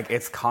stage,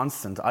 it's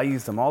constant. I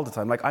use them all the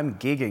time. I'm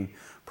gigging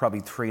probably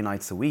 3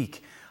 nights a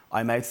week.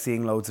 I'm out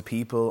seeing loads of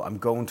people. I'm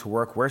going to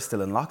work. We're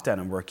still in lockdown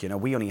and work.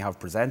 We only have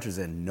presenters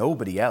in.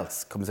 Nobody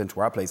else comes into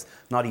our place,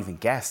 not even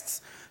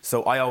guests.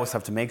 So I always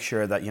have to make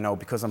sure that,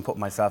 because I'm putting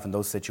myself in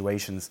those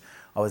situations.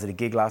 I was at a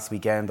gig last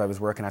weekend. I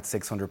was working at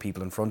 600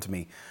 people in front of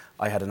me.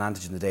 I had an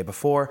antigen the day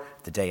before,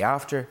 the day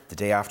after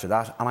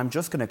that, and I'm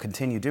just going to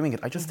continue doing it.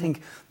 I just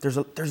think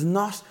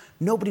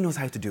nobody knows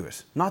how to do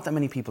it. Not that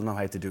many people know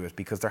how to do it,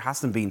 because there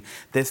hasn't been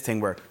this thing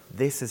where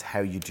this is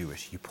how you do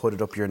it. You put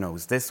it up your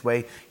nose this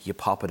way, you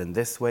pop it in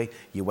this way,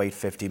 you wait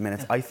 50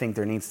 minutes. I think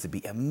there needs to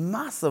be a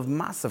massive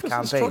campaign.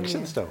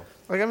 Instructions, though.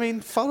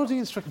 Follow the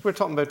instructions.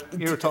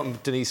 You were talking,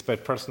 Denise,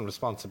 about personal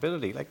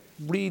responsibility.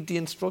 Read the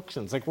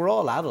instructions. We're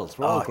all adults.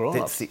 We're all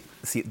grown-ups.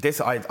 See,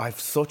 this, I have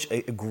such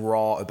a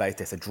graw about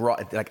this.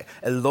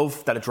 A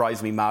love that it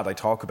drives me mad. I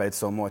talk about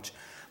so much.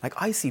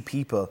 I see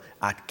people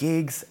at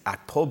gigs,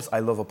 at pubs. I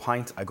love a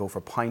pint. I go for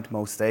a pint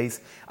most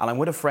days. And I'm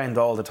with a friend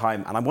all the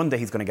time. And one day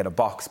he's going to get a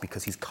box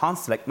because he's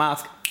constantly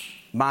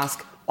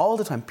mask, all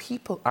the time.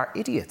 People are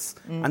idiots.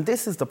 And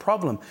this is the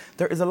problem.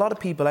 There is a lot of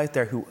people out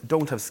there who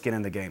don't have skin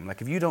in the game.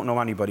 If you don't know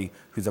anybody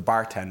who's a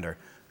bartender,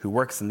 who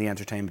works in the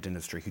entertainment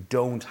industry, who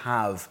don't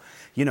have,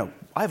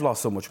 I've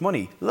lost so much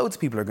money. Loads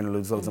of people are going to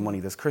lose loads of money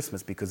this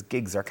Christmas because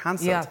gigs are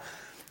cancelled. Yeah.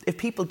 If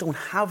people don't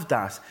have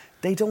that,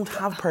 they don't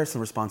have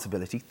personal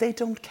responsibility. They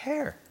don't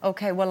care.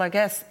 OK, well, I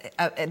guess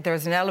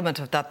there's an element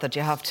of that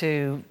you have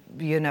to,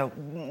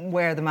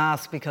 wear the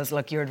mask because,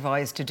 you're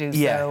advised to do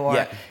so,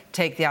 or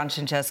take the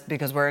antigen test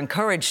because we're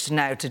encouraged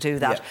now to do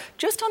that. Yeah.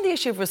 Just on the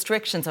issue of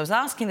restrictions, I was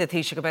asking the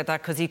Taoiseach about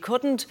that because he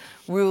couldn't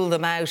rule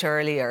them out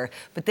earlier,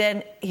 but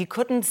then he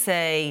couldn't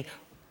say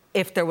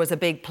if there was a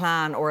big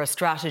plan or a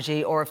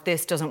strategy, or if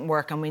this doesn't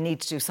work and we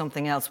need to do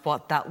something else,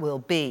 what that will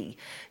be.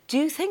 Do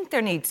you think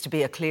there needs to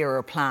be a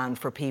clearer plan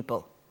for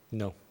people?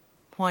 No.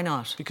 Why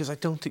not? Because I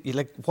don't think...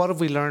 what have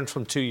we learned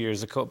from 2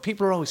 years ago?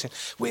 People are always saying,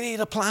 we need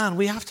a plan,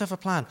 we have to have a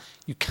plan.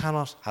 You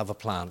cannot have a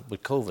plan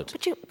with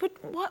COVID.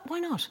 But why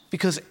not?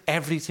 Because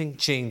everything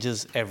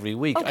changes every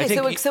week.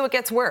 OK, so it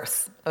gets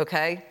worse,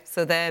 OK?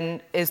 So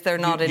then, is there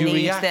not a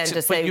need then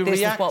to say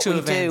this is what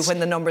we do when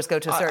the numbers go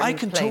to a certain place? I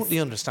can totally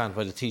understand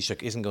why the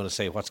Taoiseach isn't going to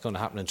say what's going to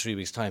happen in 3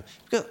 weeks' time.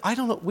 Because I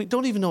don't know, we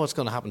don't even know what's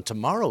going to happen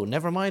tomorrow,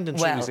 never mind in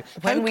 3 weeks.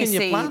 When we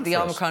see the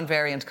Omicron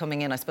variant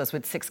coming in, I suppose,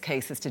 with 6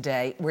 cases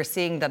today, we're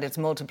seeing that it's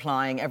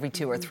multiplying every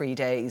 2 or 3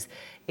 days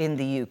in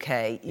the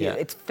UK. Yeah.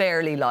 It's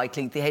fairly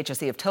likely, the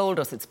HSE have told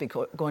us it's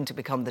going to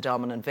become the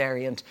dominant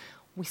variant.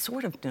 We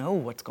sort of know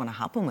what's going to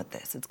happen with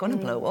this. It's going to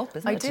blow up,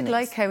 isn't it? I did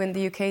like how in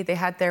the UK they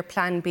had their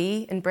plan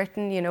B. In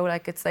Britain,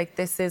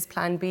 this is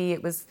plan B.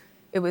 It was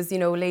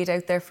laid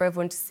out there for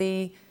everyone to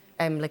see.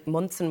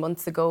 Months and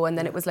months ago, and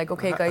then it was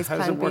OK, guys, plan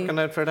B. How's it working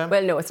out for them?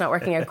 Well, no, it's not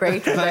working out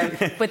great for them.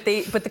 But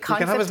the concept you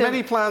can have as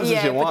many plans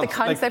as you want. But the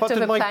concept what did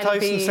of a Mike plan Tyson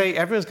B... say?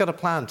 Everyone's got a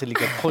plan till you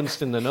get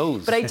punched in the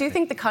nose. But I do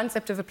think the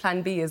concept of a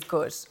plan B is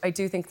good. I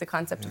do think the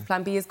concept of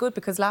plan B is good,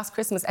 because last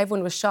Christmas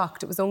everyone was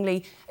shocked. It was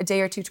only a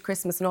day or two to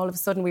Christmas, and all of a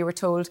sudden we were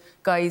told,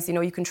 guys,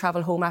 you can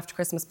travel home after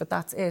Christmas, but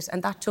that's it.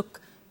 And that took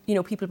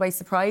people by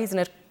surprise, and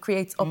it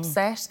creates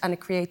upset and it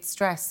creates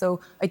stress.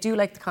 So I do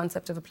like the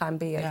concept of a plan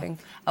B, I think.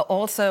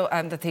 Also,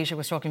 the Taoiseach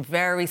was talking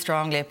very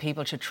strongly that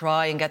people should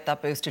try and get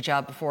that booster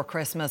jab before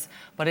Christmas.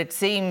 But it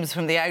seems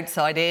from the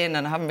outside in,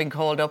 and I haven't been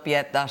called up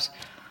yet, that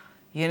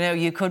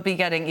you could be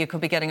getting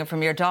it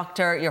from your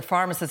doctor, your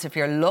pharmacist if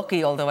you're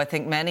lucky, although I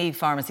think many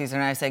pharmacies are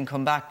now saying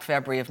come back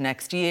February of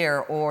next year,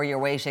 or you're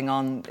waiting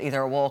on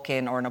either a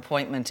walk-in or an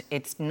appointment.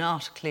 It's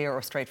not clear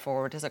or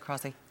straightforward, is it,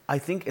 Crossy? I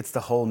think it's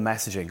the whole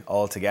messaging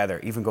altogether.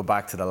 Even go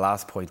back to the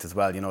last point as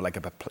well, like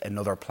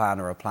another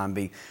plan or a plan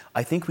B.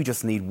 I think we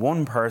just need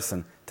one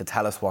person to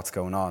tell us what's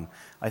going on.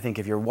 I think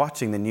if you're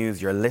watching the news,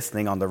 you're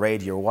listening on the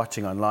radio, you're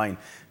watching online,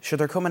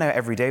 they're coming out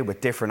every day with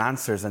different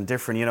answers and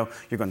different,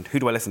 you're going, who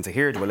do I listen to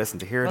here? Do I listen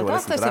to here? Well, do I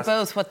listen to that? that's,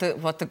 I suppose,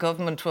 what the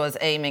government was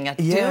aiming at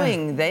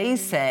doing, they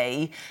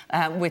say,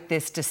 with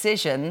this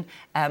decision.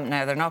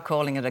 Now, they're not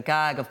calling it a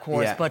gag, of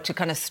course, but to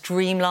kind of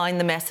streamline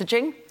the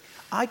messaging.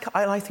 I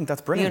think that's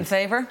brilliant. You in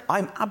favour?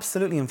 I'm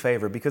absolutely in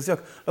favour because,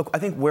 look, I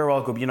think we're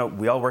all good.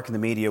 We all work in the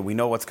media. We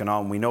know what's going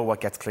on. We know what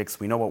gets clicks.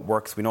 We know what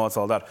works. We know what's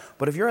all that.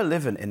 But if you're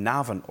living in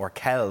Navan or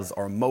Kells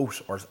or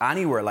Moat or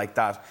anywhere like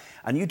that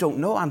and you don't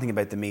know anything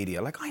about the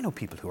media, like I know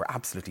people who are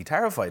absolutely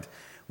terrified.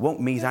 Won't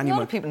meet anyone.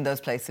 A lot of people in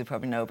those places who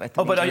probably know about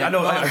the media. But I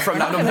know from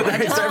now.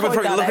 Everyone's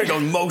probably looking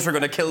going, Moat are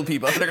going to kill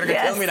people. They're going to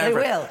kill me now. They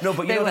will. No,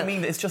 but you know what I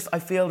mean? It's just, I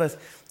feel that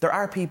there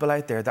are people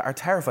out there that are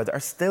terrified, that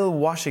are still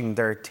washing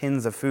their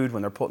tins of food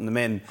when they're putting them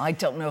in. I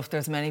don't know if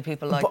there's many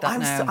people like that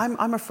now.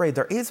 I'm afraid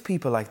there is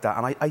people like that.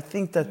 And I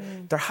think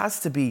that there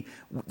has to be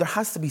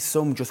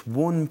just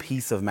one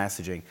piece of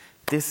messaging.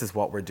 This is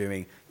what we're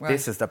doing. Right.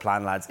 This is the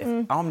plan, lads.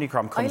 If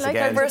Omicron comes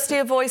again... diversity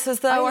of voices,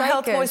 though, or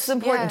health voices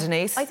important,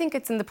 Denise? I think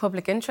it's in the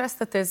public interest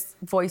that there's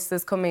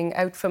voices coming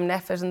out from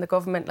NPHET and the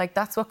government.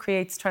 That's what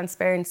creates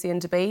transparency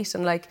and debate,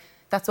 and,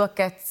 that's what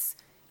gets...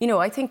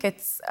 I think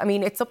it's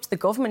up to the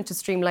government to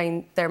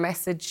streamline their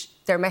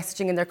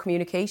messaging and their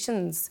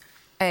communications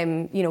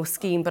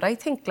scheme. But I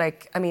think,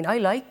 I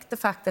like the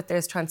fact that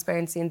there's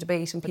transparency and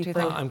debate and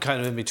people... I'm kind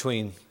of in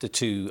between the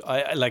two.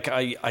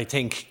 I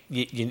think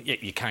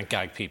you can't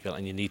gag people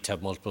and you need to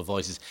have multiple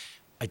voices.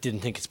 I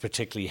didn't think it's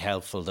particularly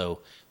helpful, though,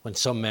 when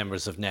some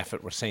members of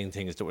NPHET were saying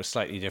things that were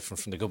slightly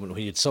different from the government.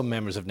 We had some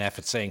members of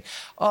NPHET saying,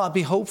 I'd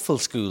be hopeful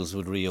schools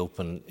would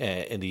reopen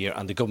in the year.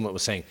 And the government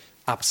was saying,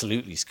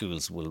 absolutely,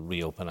 schools will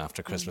reopen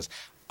after Christmas.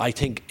 I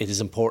think it is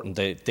important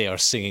that they are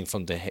singing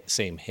from the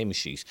same hymn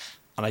sheet.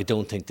 And I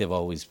don't think they've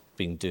always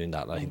been doing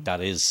that. I think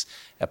that is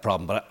a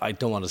problem. But I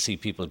don't want to see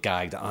people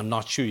gagged. I'm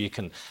not sure you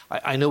can...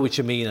 I know what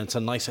you mean, and it's a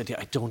nice idea.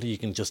 I don't think you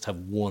can just have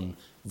one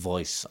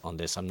voice on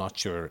this. I'm not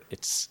sure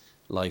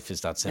life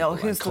is that simple. No,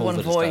 who's the one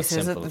voice?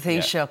 Is it the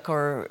Taoiseach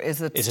or is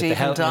it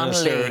Stephen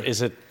Donnelly?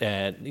 Is it,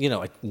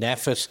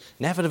 NPHET?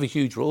 NPHET have a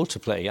huge role to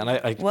play.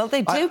 And well,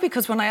 they do,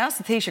 because when I asked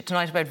the Taoiseach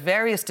tonight about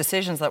various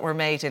decisions that were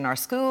made in our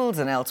schools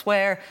and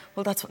elsewhere,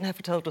 well, that's what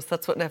NPHET told us,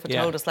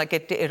 told us.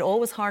 It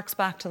always harks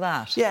back to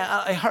that.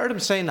 Yeah, I heard him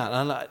saying that,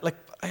 and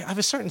I have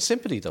a certain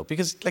sympathy, though,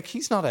 because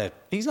he's not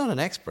an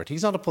expert.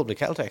 He's not a public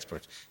health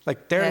expert.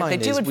 Their line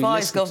is... They do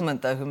advise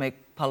government, though, who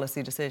make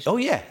policy decisions. Oh,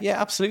 yeah,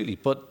 absolutely.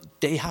 But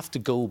they have to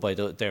go by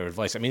their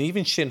advice. I mean,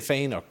 even Sinn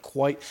Féin are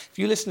quite... If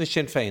you listen to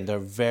Sinn Féin, they're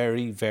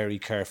very, very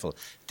careful.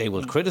 They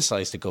will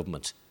criticise the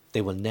government.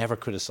 They will never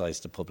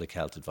criticise the public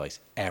health advice,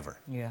 ever.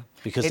 Yeah.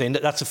 Because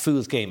that's a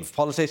fool's game. If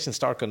politicians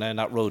start going down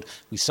that road...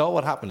 We saw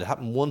what happened. It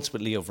happened once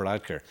with Leo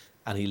Varadkar,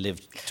 and he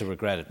lived to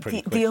regret it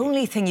pretty quickly. The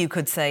only thing you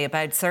could say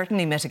about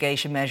certainly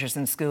mitigation measures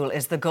in school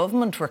is the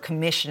government were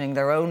commissioning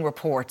their own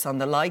reports on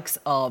the likes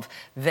of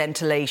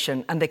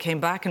ventilation, and they came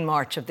back in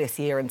March of this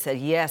year and said,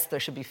 yes, there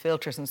should be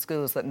filters in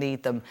schools that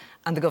need them,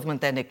 and the government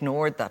then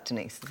ignored that,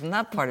 Denise. Isn't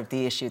that part of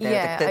the issue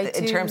there,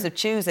 in terms of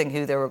choosing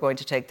who they were going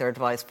to take their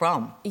advice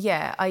from?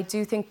 Yeah, I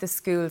do think the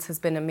schools has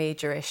been a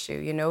major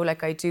issue,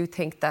 I do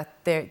think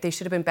that they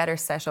should have been better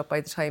set up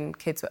by the time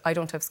kids... I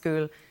don't have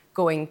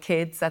school-going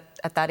kids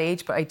at that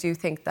age, but I do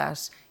think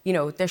that,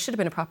 there should have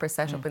been a proper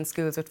setup in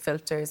schools with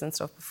filters and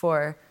stuff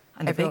before.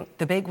 And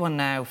the big one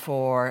now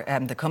for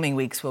the coming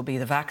weeks will be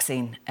the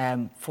vaccine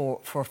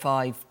for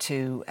 5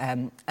 to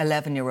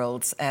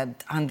 11-year-olds. And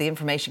the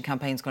information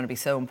campaign is going to be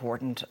so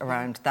important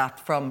around that.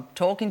 From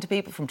talking to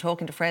people, from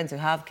talking to friends who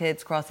have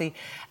kids, Crossy,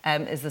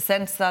 is the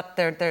sense that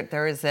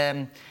there is...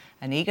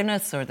 an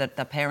eagerness, or that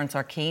the parents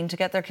are keen to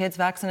get their kids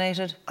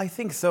vaccinated? I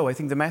think so. I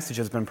think the message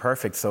has been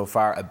perfect so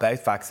far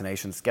about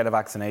vaccinations. Get a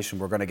vaccination,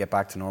 we're going to get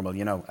back to normal,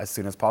 as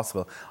soon as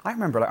possible. I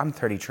remember, I'm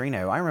 33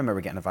 now, I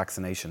remember getting a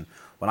vaccination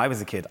when I was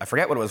a kid. I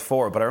forget what it was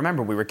for, but I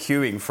remember we were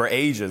queuing for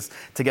ages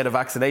to get a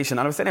vaccination.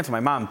 And I was saying it to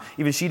my mum,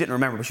 even she didn't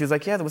remember, but she was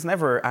like, yeah, there was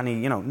never any,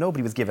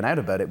 nobody was giving out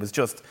about it. It was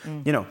just,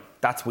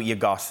 that's what you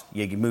got.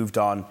 You moved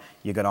on,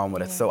 you got on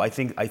with it. So I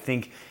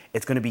think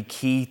it's going to be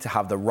key to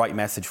have the right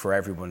message for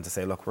everyone to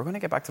say, look, we're going to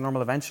get back to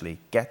normal eventually.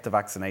 Get the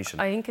vaccination.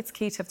 I think it's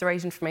key to have the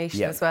right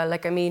information as well.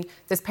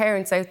 There's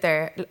parents out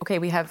there, OK,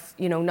 we have,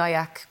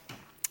 NIAC,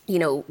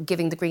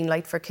 giving the green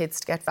light for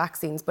kids to get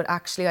vaccines. But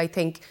actually, I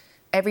think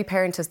every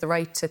parent has the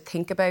right to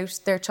think about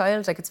their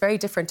child. Like, it's very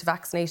different to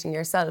vaccinating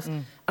yourself.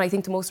 And I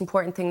think the most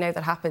important thing now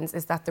that happens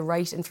is that the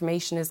right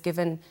information is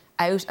given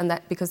out, and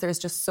that because there's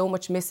just so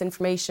much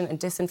misinformation and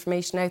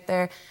disinformation out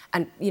there,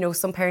 and, you know,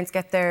 some parents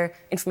get their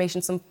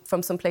information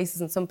from some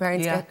places and some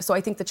parents get... So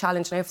I think the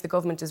challenge now for the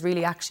government is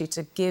really actually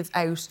to give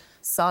out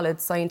solid,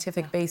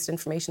 scientific-based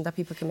information that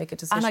people can make a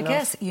decision And I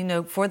guess, you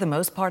know, for the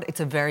most part, it's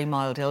a very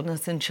mild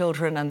illness in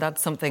children, and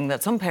that's something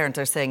that some parents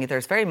are saying,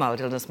 there's very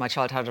mild illness, my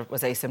child had it,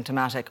 was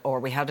asymptomatic, or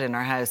we had it in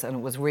our house and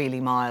it was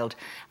really mild.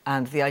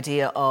 And the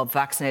idea of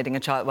vaccinating a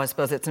child, well, I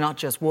suppose it's not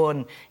just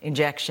one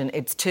injection,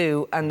 it's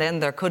two, and then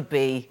there could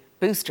be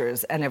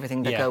boosters and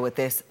everything that go with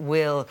this,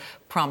 will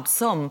prompt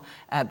some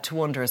to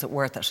wonder, is it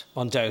worth it?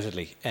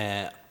 Undoubtedly.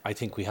 I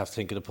think we have to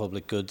think of the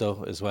public good,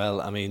 though, as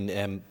well. I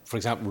mean, for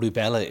example,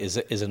 rubella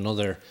is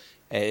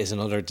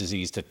another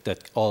disease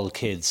that all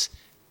kids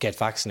get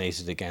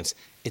vaccinated against.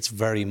 It's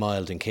very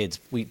mild in kids.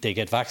 They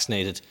get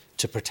vaccinated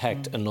to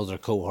protect another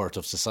cohort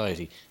of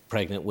society,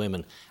 pregnant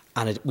women.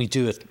 And we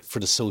do it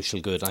for the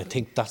social good. And I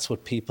think that's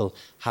what people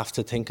have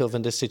to think of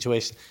in this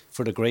situation,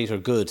 for the greater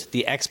good.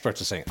 The experts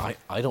are saying,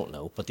 I don't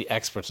know, but the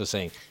experts are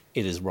saying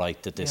it is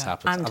right that this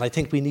happens. And I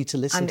think we need to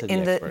listen to the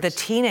experts. And in the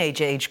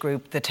teenage age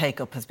group, the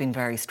take-up has been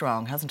very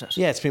strong, hasn't it?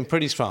 Yeah, it's been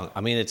pretty strong. I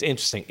mean, it's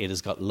interesting. It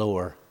has got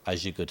lower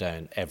as you go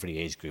down every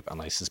age group.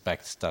 And I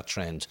suspect that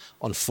trend,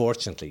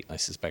 unfortunately,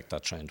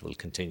 will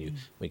continue when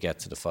we get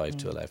to the 5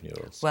 to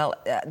 11-year-olds. Well,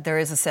 there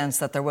is a sense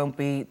that there won't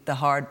be the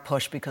hard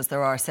push because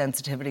there are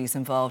sensitivities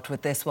involved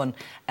with this one.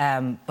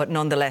 But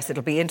nonetheless,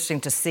 it'll be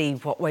interesting to see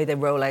what way they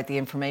roll out the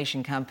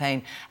information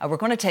campaign. We're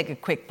going to take a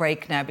quick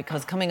break now,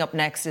 because coming up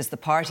next is the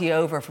party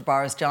over for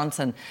Boris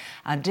Johnson.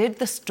 And did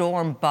the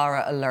Storm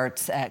Barra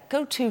alerts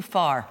go too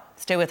far?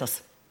 Stay with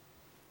us.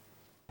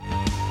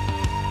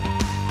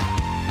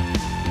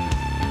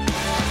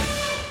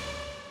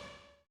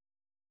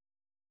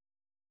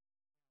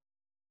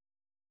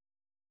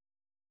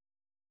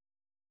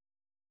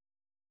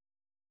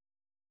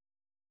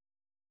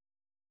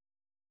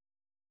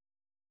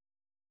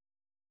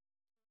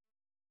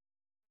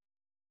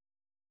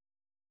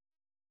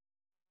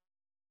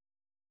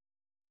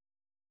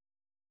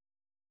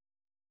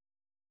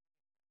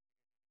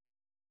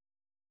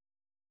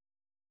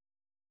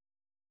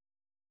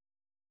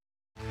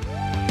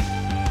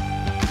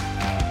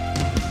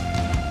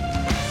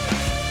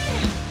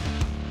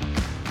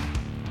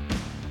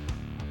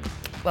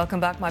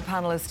 Welcome back. My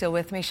panel is still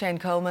with me. Shane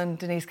Coleman,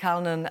 Denise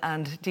Callinan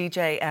and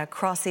DJ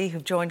Crossy,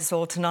 who've joined us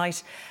all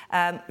tonight.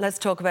 Let's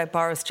talk about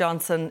Boris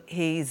Johnson.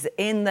 He's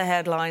in the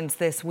headlines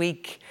this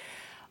week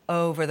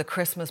over the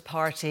Christmas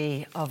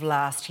party of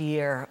last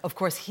year. Of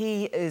course,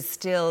 he is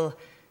still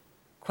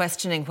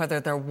questioning whether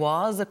there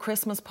was a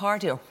Christmas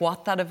party or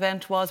what that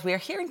event was. We are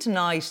hearing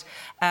tonight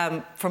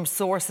from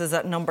sources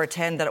at Number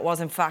 10 that it was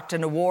in fact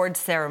an award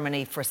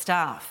ceremony for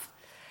staff.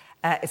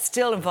 It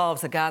still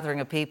involves a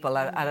gathering of people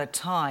at a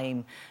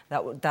time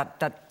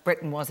that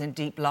Britain was in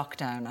deep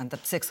lockdown, and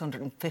that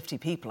 650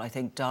 people, I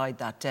think, died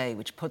that day,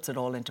 which puts it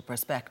all into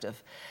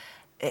perspective.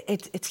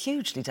 It's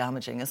hugely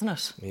damaging, isn't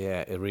it?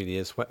 Yeah, it really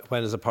is.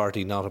 When is a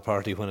party not a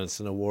party when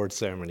it's an award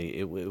ceremony,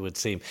 it would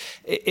seem.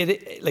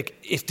 Like,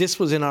 if this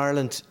was in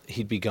Ireland,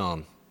 he'd be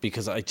gone.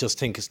 Because I just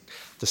think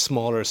the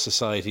smaller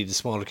society, the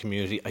smaller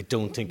community, I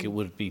don't think it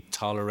would be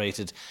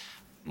tolerated.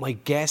 My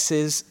guess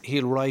is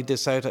he'll ride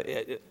this out.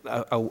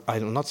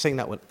 I'm not saying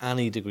that with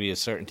any degree of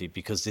certainty,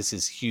 because this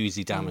is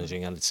hugely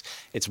damaging and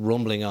it's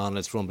rumbling on.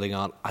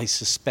 I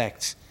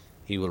suspect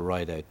he will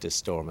ride out this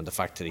storm, and the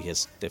fact that he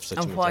has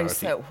such a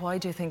majority. And why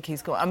do you think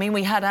he's going? I mean,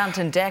 we had Ant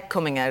and Dec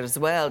coming out as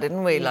well,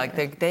 didn't we? Yeah.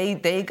 Like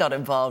they got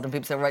involved, and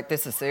people said, right,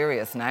 this is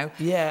serious now.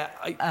 Yeah,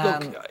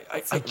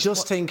 I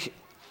just think,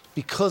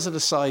 because of the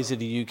size of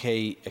the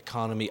UK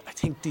economy, I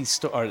think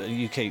or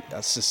the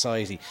UK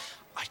society,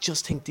 I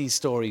just think these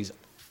stories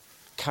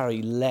are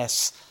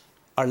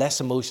less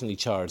emotionally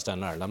charged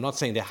than Ireland. I'm not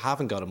saying they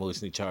haven't got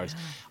emotionally charged.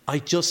 My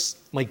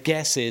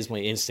guess is, my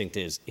instinct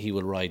is, he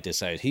will ride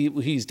this out.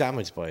 He's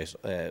damaged by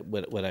it,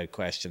 without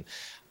question.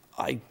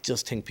 I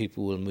just think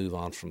people will move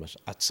on from it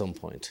at some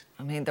point.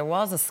 I mean, there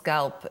was a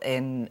scalp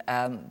in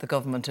the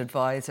government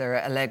advisor,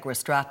 Allegra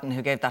Stratton,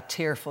 who gave that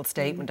tearful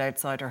statement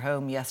outside her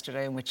home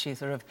yesterday, in which she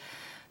sort of,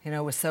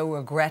 was so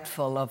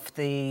regretful of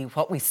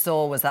what we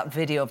saw was that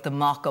video of the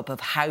mock-up of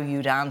how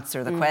you'd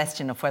answer the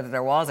question of whether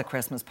there was a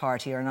Christmas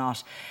party or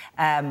not.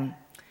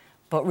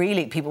 But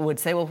really, people would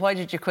say, well, why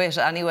did you quit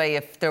anyway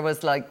if there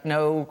was,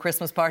 no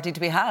Christmas party to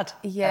be had?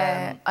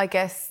 Yeah, I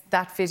guess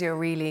that video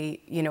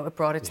really, it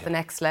brought it to the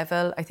next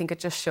level. I think it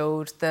just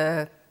showed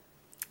the,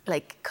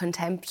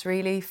 contempt,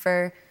 really,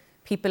 for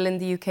people in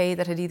the UK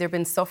that had either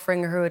been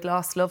suffering or who had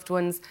lost loved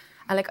ones.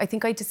 And, I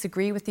think I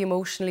disagree with the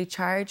emotionally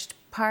charged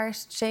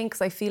part, Shane,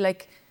 because I feel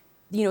like,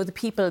 the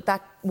people,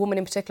 that woman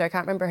in particular, I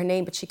can't remember her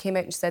name, but she came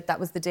out and she said that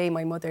was the day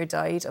my mother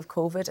died of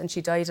COVID, and she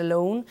died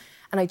alone.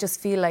 And I just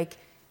feel like,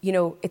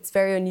 it's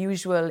very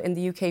unusual in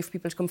the UK for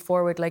people to come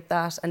forward like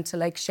that and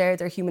to, share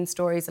their human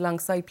stories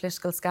alongside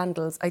political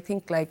scandals. I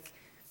think,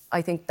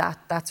 I think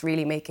that's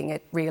really making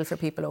it real for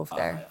people over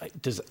there.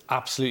 There's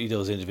absolutely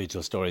those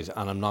individual stories,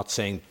 and I'm not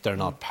saying they're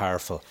not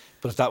powerful,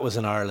 but if that was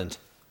in Ireland,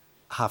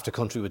 half the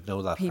country would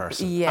know that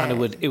person,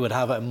 and it would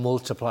have a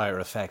multiplier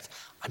effect.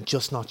 I'm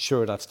just not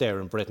sure that's there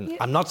in Britain. Yeah.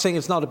 I'm not saying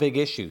it's not a big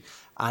issue,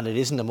 and it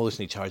isn't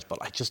emotionally charged, but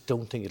I just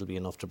don't think it'll be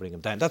enough to bring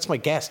him down. That's my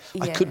guess.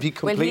 Yeah. I could be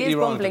completely wrong.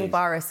 Well, he is bumbling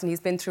Boris, and he's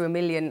been through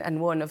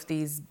 1,000,001 of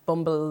these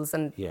bumbles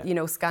and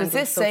scandals. Does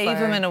this save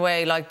him in a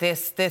way, like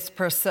this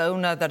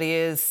persona that he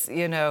is?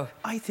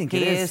 I think he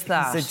it is.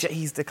 That.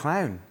 He's the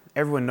clown.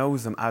 Everyone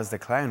knows him as the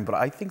clown, but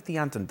I think the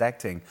Ant and Dec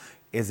thing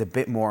is a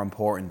bit more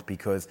important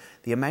because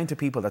the amount of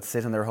people that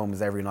sit in their homes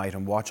every night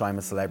and watch I'm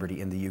a Celebrity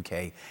in the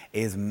UK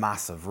is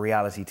massive.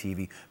 Reality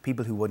TV,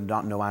 people who would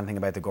not know anything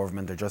about the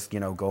government, they're just,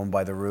 going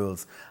by the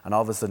rules. And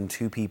all of a sudden,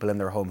 two people in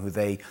their home who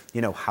they,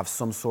 have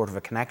some sort of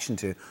a connection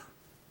to,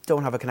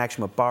 don't have a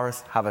connection with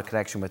Boris, have a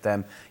connection with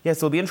them. Yeah,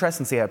 so it'll be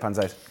interesting to see how it pans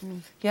out.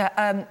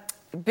 Yeah,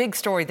 big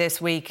story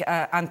this week,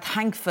 and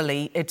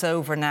thankfully it's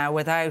over now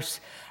without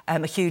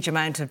a huge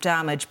amount of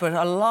damage, but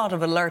a lot of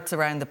alerts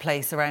around the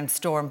place around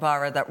Storm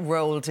Barra that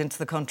rolled into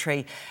the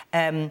country.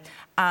 And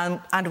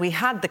we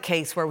had the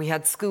case where we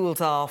had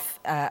schools off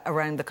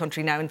around the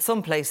country. Now, in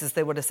some places,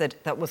 they would have said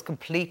that was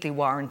completely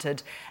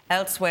warranted.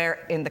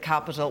 Elsewhere in the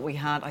capital, we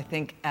had, I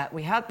think,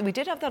 we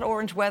did have that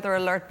orange weather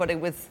alert, but it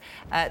was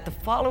the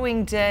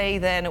following day.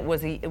 Then it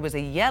was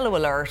a yellow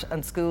alert,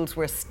 and schools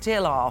were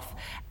still off.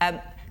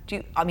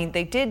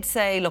 They did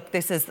say, look,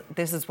 this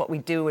is what we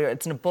do.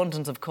 It's an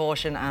abundance of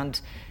caution,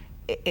 and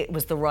it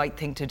was the right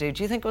thing to do.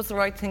 Do you think it was the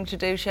right thing to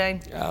do, Shane?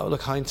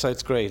 Look,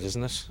 hindsight's great,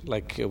 isn't it?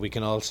 Like, we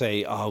can all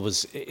say,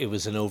 it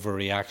was an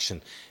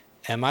overreaction.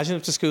 Imagine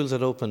if the schools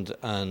had opened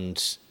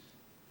and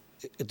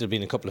there'd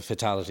been a couple of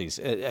fatalities.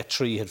 A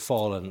tree had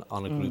fallen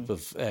on a group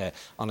of,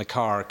 on a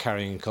car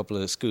carrying a couple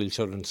of school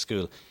children to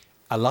school.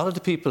 A lot of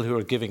the people who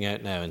are giving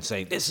out now and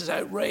saying, this is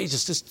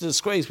outrageous, this is a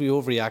disgrace, we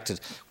overreacted,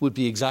 would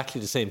be exactly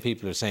the same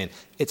people who are saying,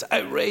 it's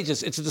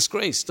outrageous, it's a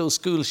disgrace, those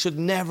schools should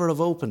never have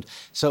opened.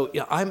 So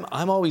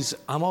I'm always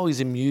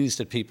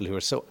amused at people who are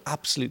so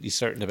absolutely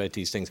certain about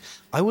these things.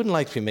 I wouldn't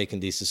like to be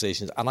making these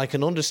decisions, and I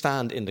can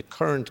understand in the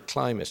current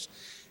climate,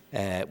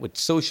 with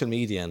social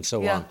media and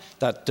so on,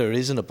 that there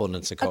is an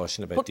abundance of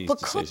caution about these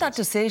decisions. But could that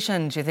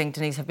decision, do you think,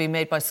 Denise, have been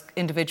made by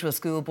individual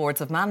school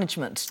boards of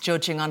management,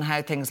 judging on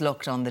how things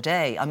looked on the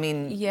day? I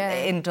mean,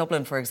 in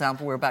Dublin, for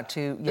example, we're back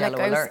to yellow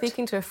alert. I was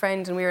speaking to a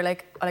friend and we were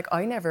like,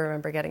 I never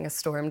remember getting a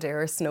storm day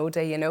or a snow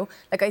day,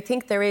 I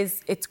think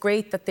it's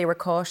great that they were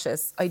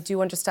cautious. I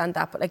do understand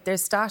that, but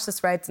there's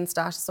status reds and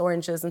status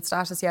oranges and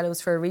status yellows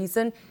for a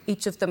reason.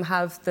 Each of them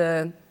have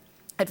the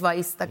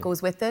advice that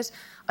goes with it.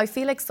 I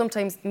feel like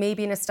sometimes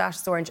maybe in a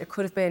status orange it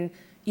could have been,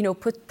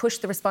 push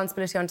the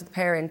responsibility onto the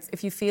parents.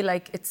 If you feel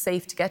like it's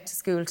safe to get to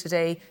school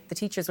today, the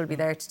teachers will be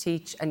there to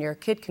teach and your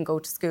kid can go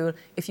to school.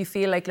 If you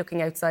feel like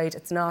looking outside,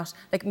 it's not.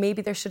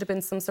 Maybe there should have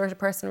been some sort of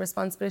personal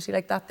responsibility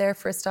like that there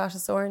for a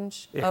status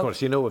orange. Yeah, of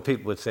course, you know what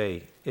people would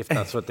say if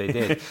that's what they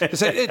did. They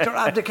say, they're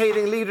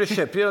abdicating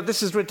leadership.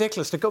 This is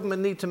ridiculous. The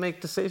government need to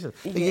make decisions.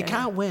 Yeah. You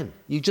can't win.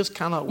 You just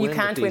cannot win. You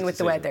can't win with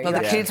the weather. Well,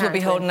 the kids will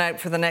be holding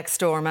out for the next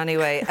storm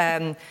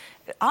anyway.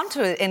 On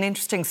to an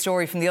interesting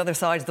story from the other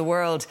side of the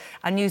world.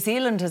 And New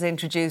Zealand has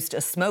introduced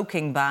a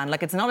smoking ban.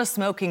 It's not a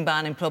smoking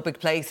ban in public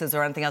places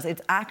or anything else.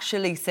 It's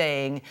actually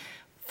saying,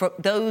 for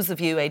those of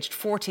you aged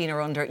 14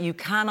 or under, you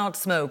cannot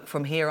smoke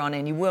from here on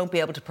in. You won't be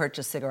able to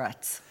purchase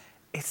cigarettes.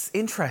 It's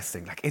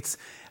interesting.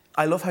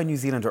 I love how New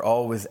Zealand are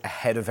always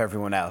ahead of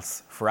everyone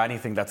else for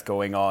anything that's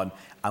going on.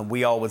 And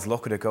we always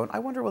look at it going, I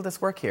wonder, will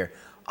this work here?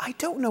 I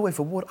don't know if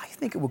it would. I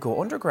think it would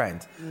go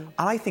underground. And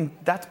I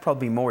think that's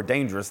probably more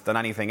dangerous than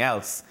anything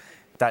else,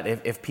 that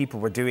if people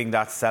were doing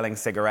that, selling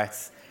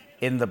cigarettes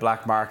in the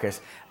black market.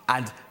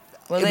 And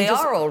well, they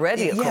are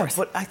already, of course.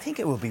 But I think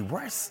it would be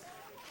worse.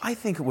 I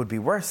think it would be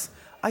worse.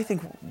 I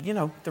think,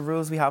 the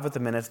rules we have at the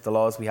minute, the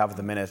laws we have at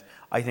the minute,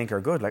 I think are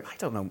good. I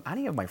don't know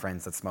any of my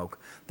friends that smoke.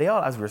 They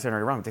all, as we were saying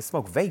around, they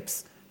smoke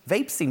vapes.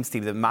 Vape seems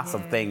to be the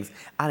massive things.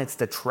 And it's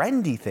the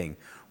trendy thing,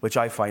 which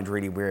I find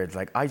really weird.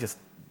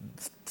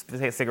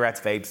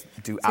 Cigarettes, vapes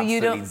do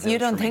absolutely So you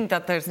don't think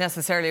that there's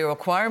necessarily a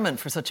requirement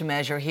for such a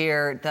measure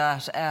here,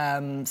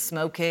 that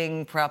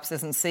smoking perhaps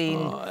isn't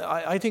seen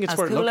I think it's as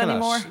worth cool looking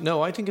anymore? at.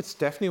 No, I think it's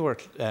definitely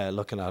worth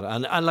looking at.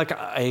 And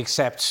I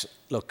accept,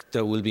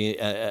 there will be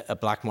a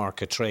black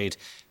market trade.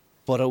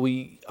 But are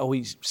we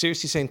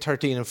seriously saying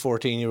 13 and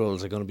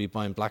 14-year-olds are going to be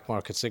buying black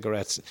market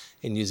cigarettes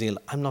in New Zealand?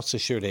 I'm not so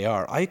sure they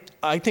are.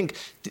 I think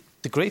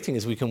the great thing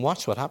is we can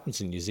watch what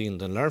happens in New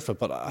Zealand and learn from it.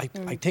 But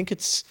I think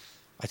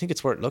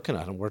it's worth looking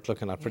at, and worth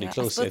looking at pretty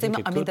closely.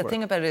 The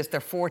thing about it is they're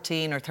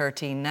 14 or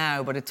 13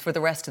 now, but it's for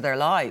the rest of their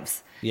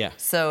lives. Yeah.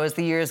 So as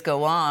the years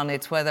go on,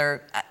 it's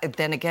whether,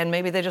 then again,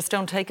 maybe they just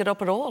don't take it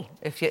up at all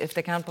if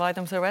they can't buy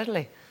them so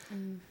readily.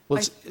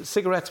 Well,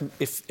 cigarettes,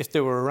 if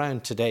they were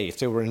around today, if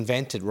they were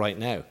invented right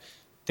now,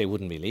 they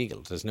wouldn't be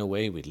legal. There's no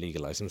way we'd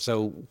legalise them.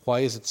 So why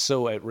is it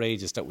so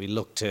outrageous that we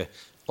look to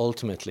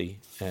ultimately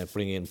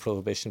bring in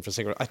prohibition for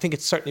cigarettes. I think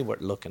it's certainly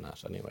worth looking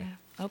at anyway.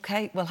 Yeah.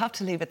 OK, we'll have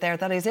to leave it there.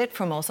 That is it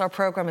from us. Our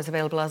programme is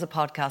available as a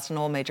podcast on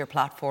all major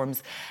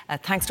platforms.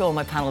 Thanks to all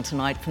my panel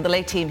tonight. From the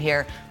Late team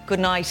here, good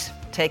night.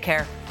 Take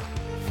care.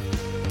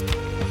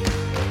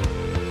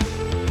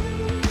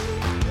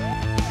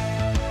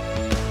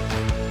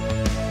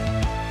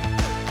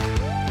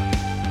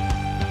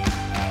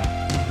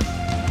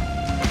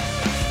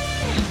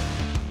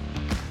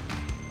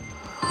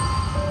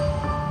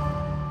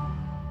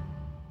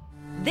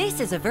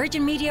 This is a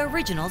Virgin Media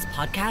Originals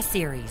podcast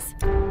series.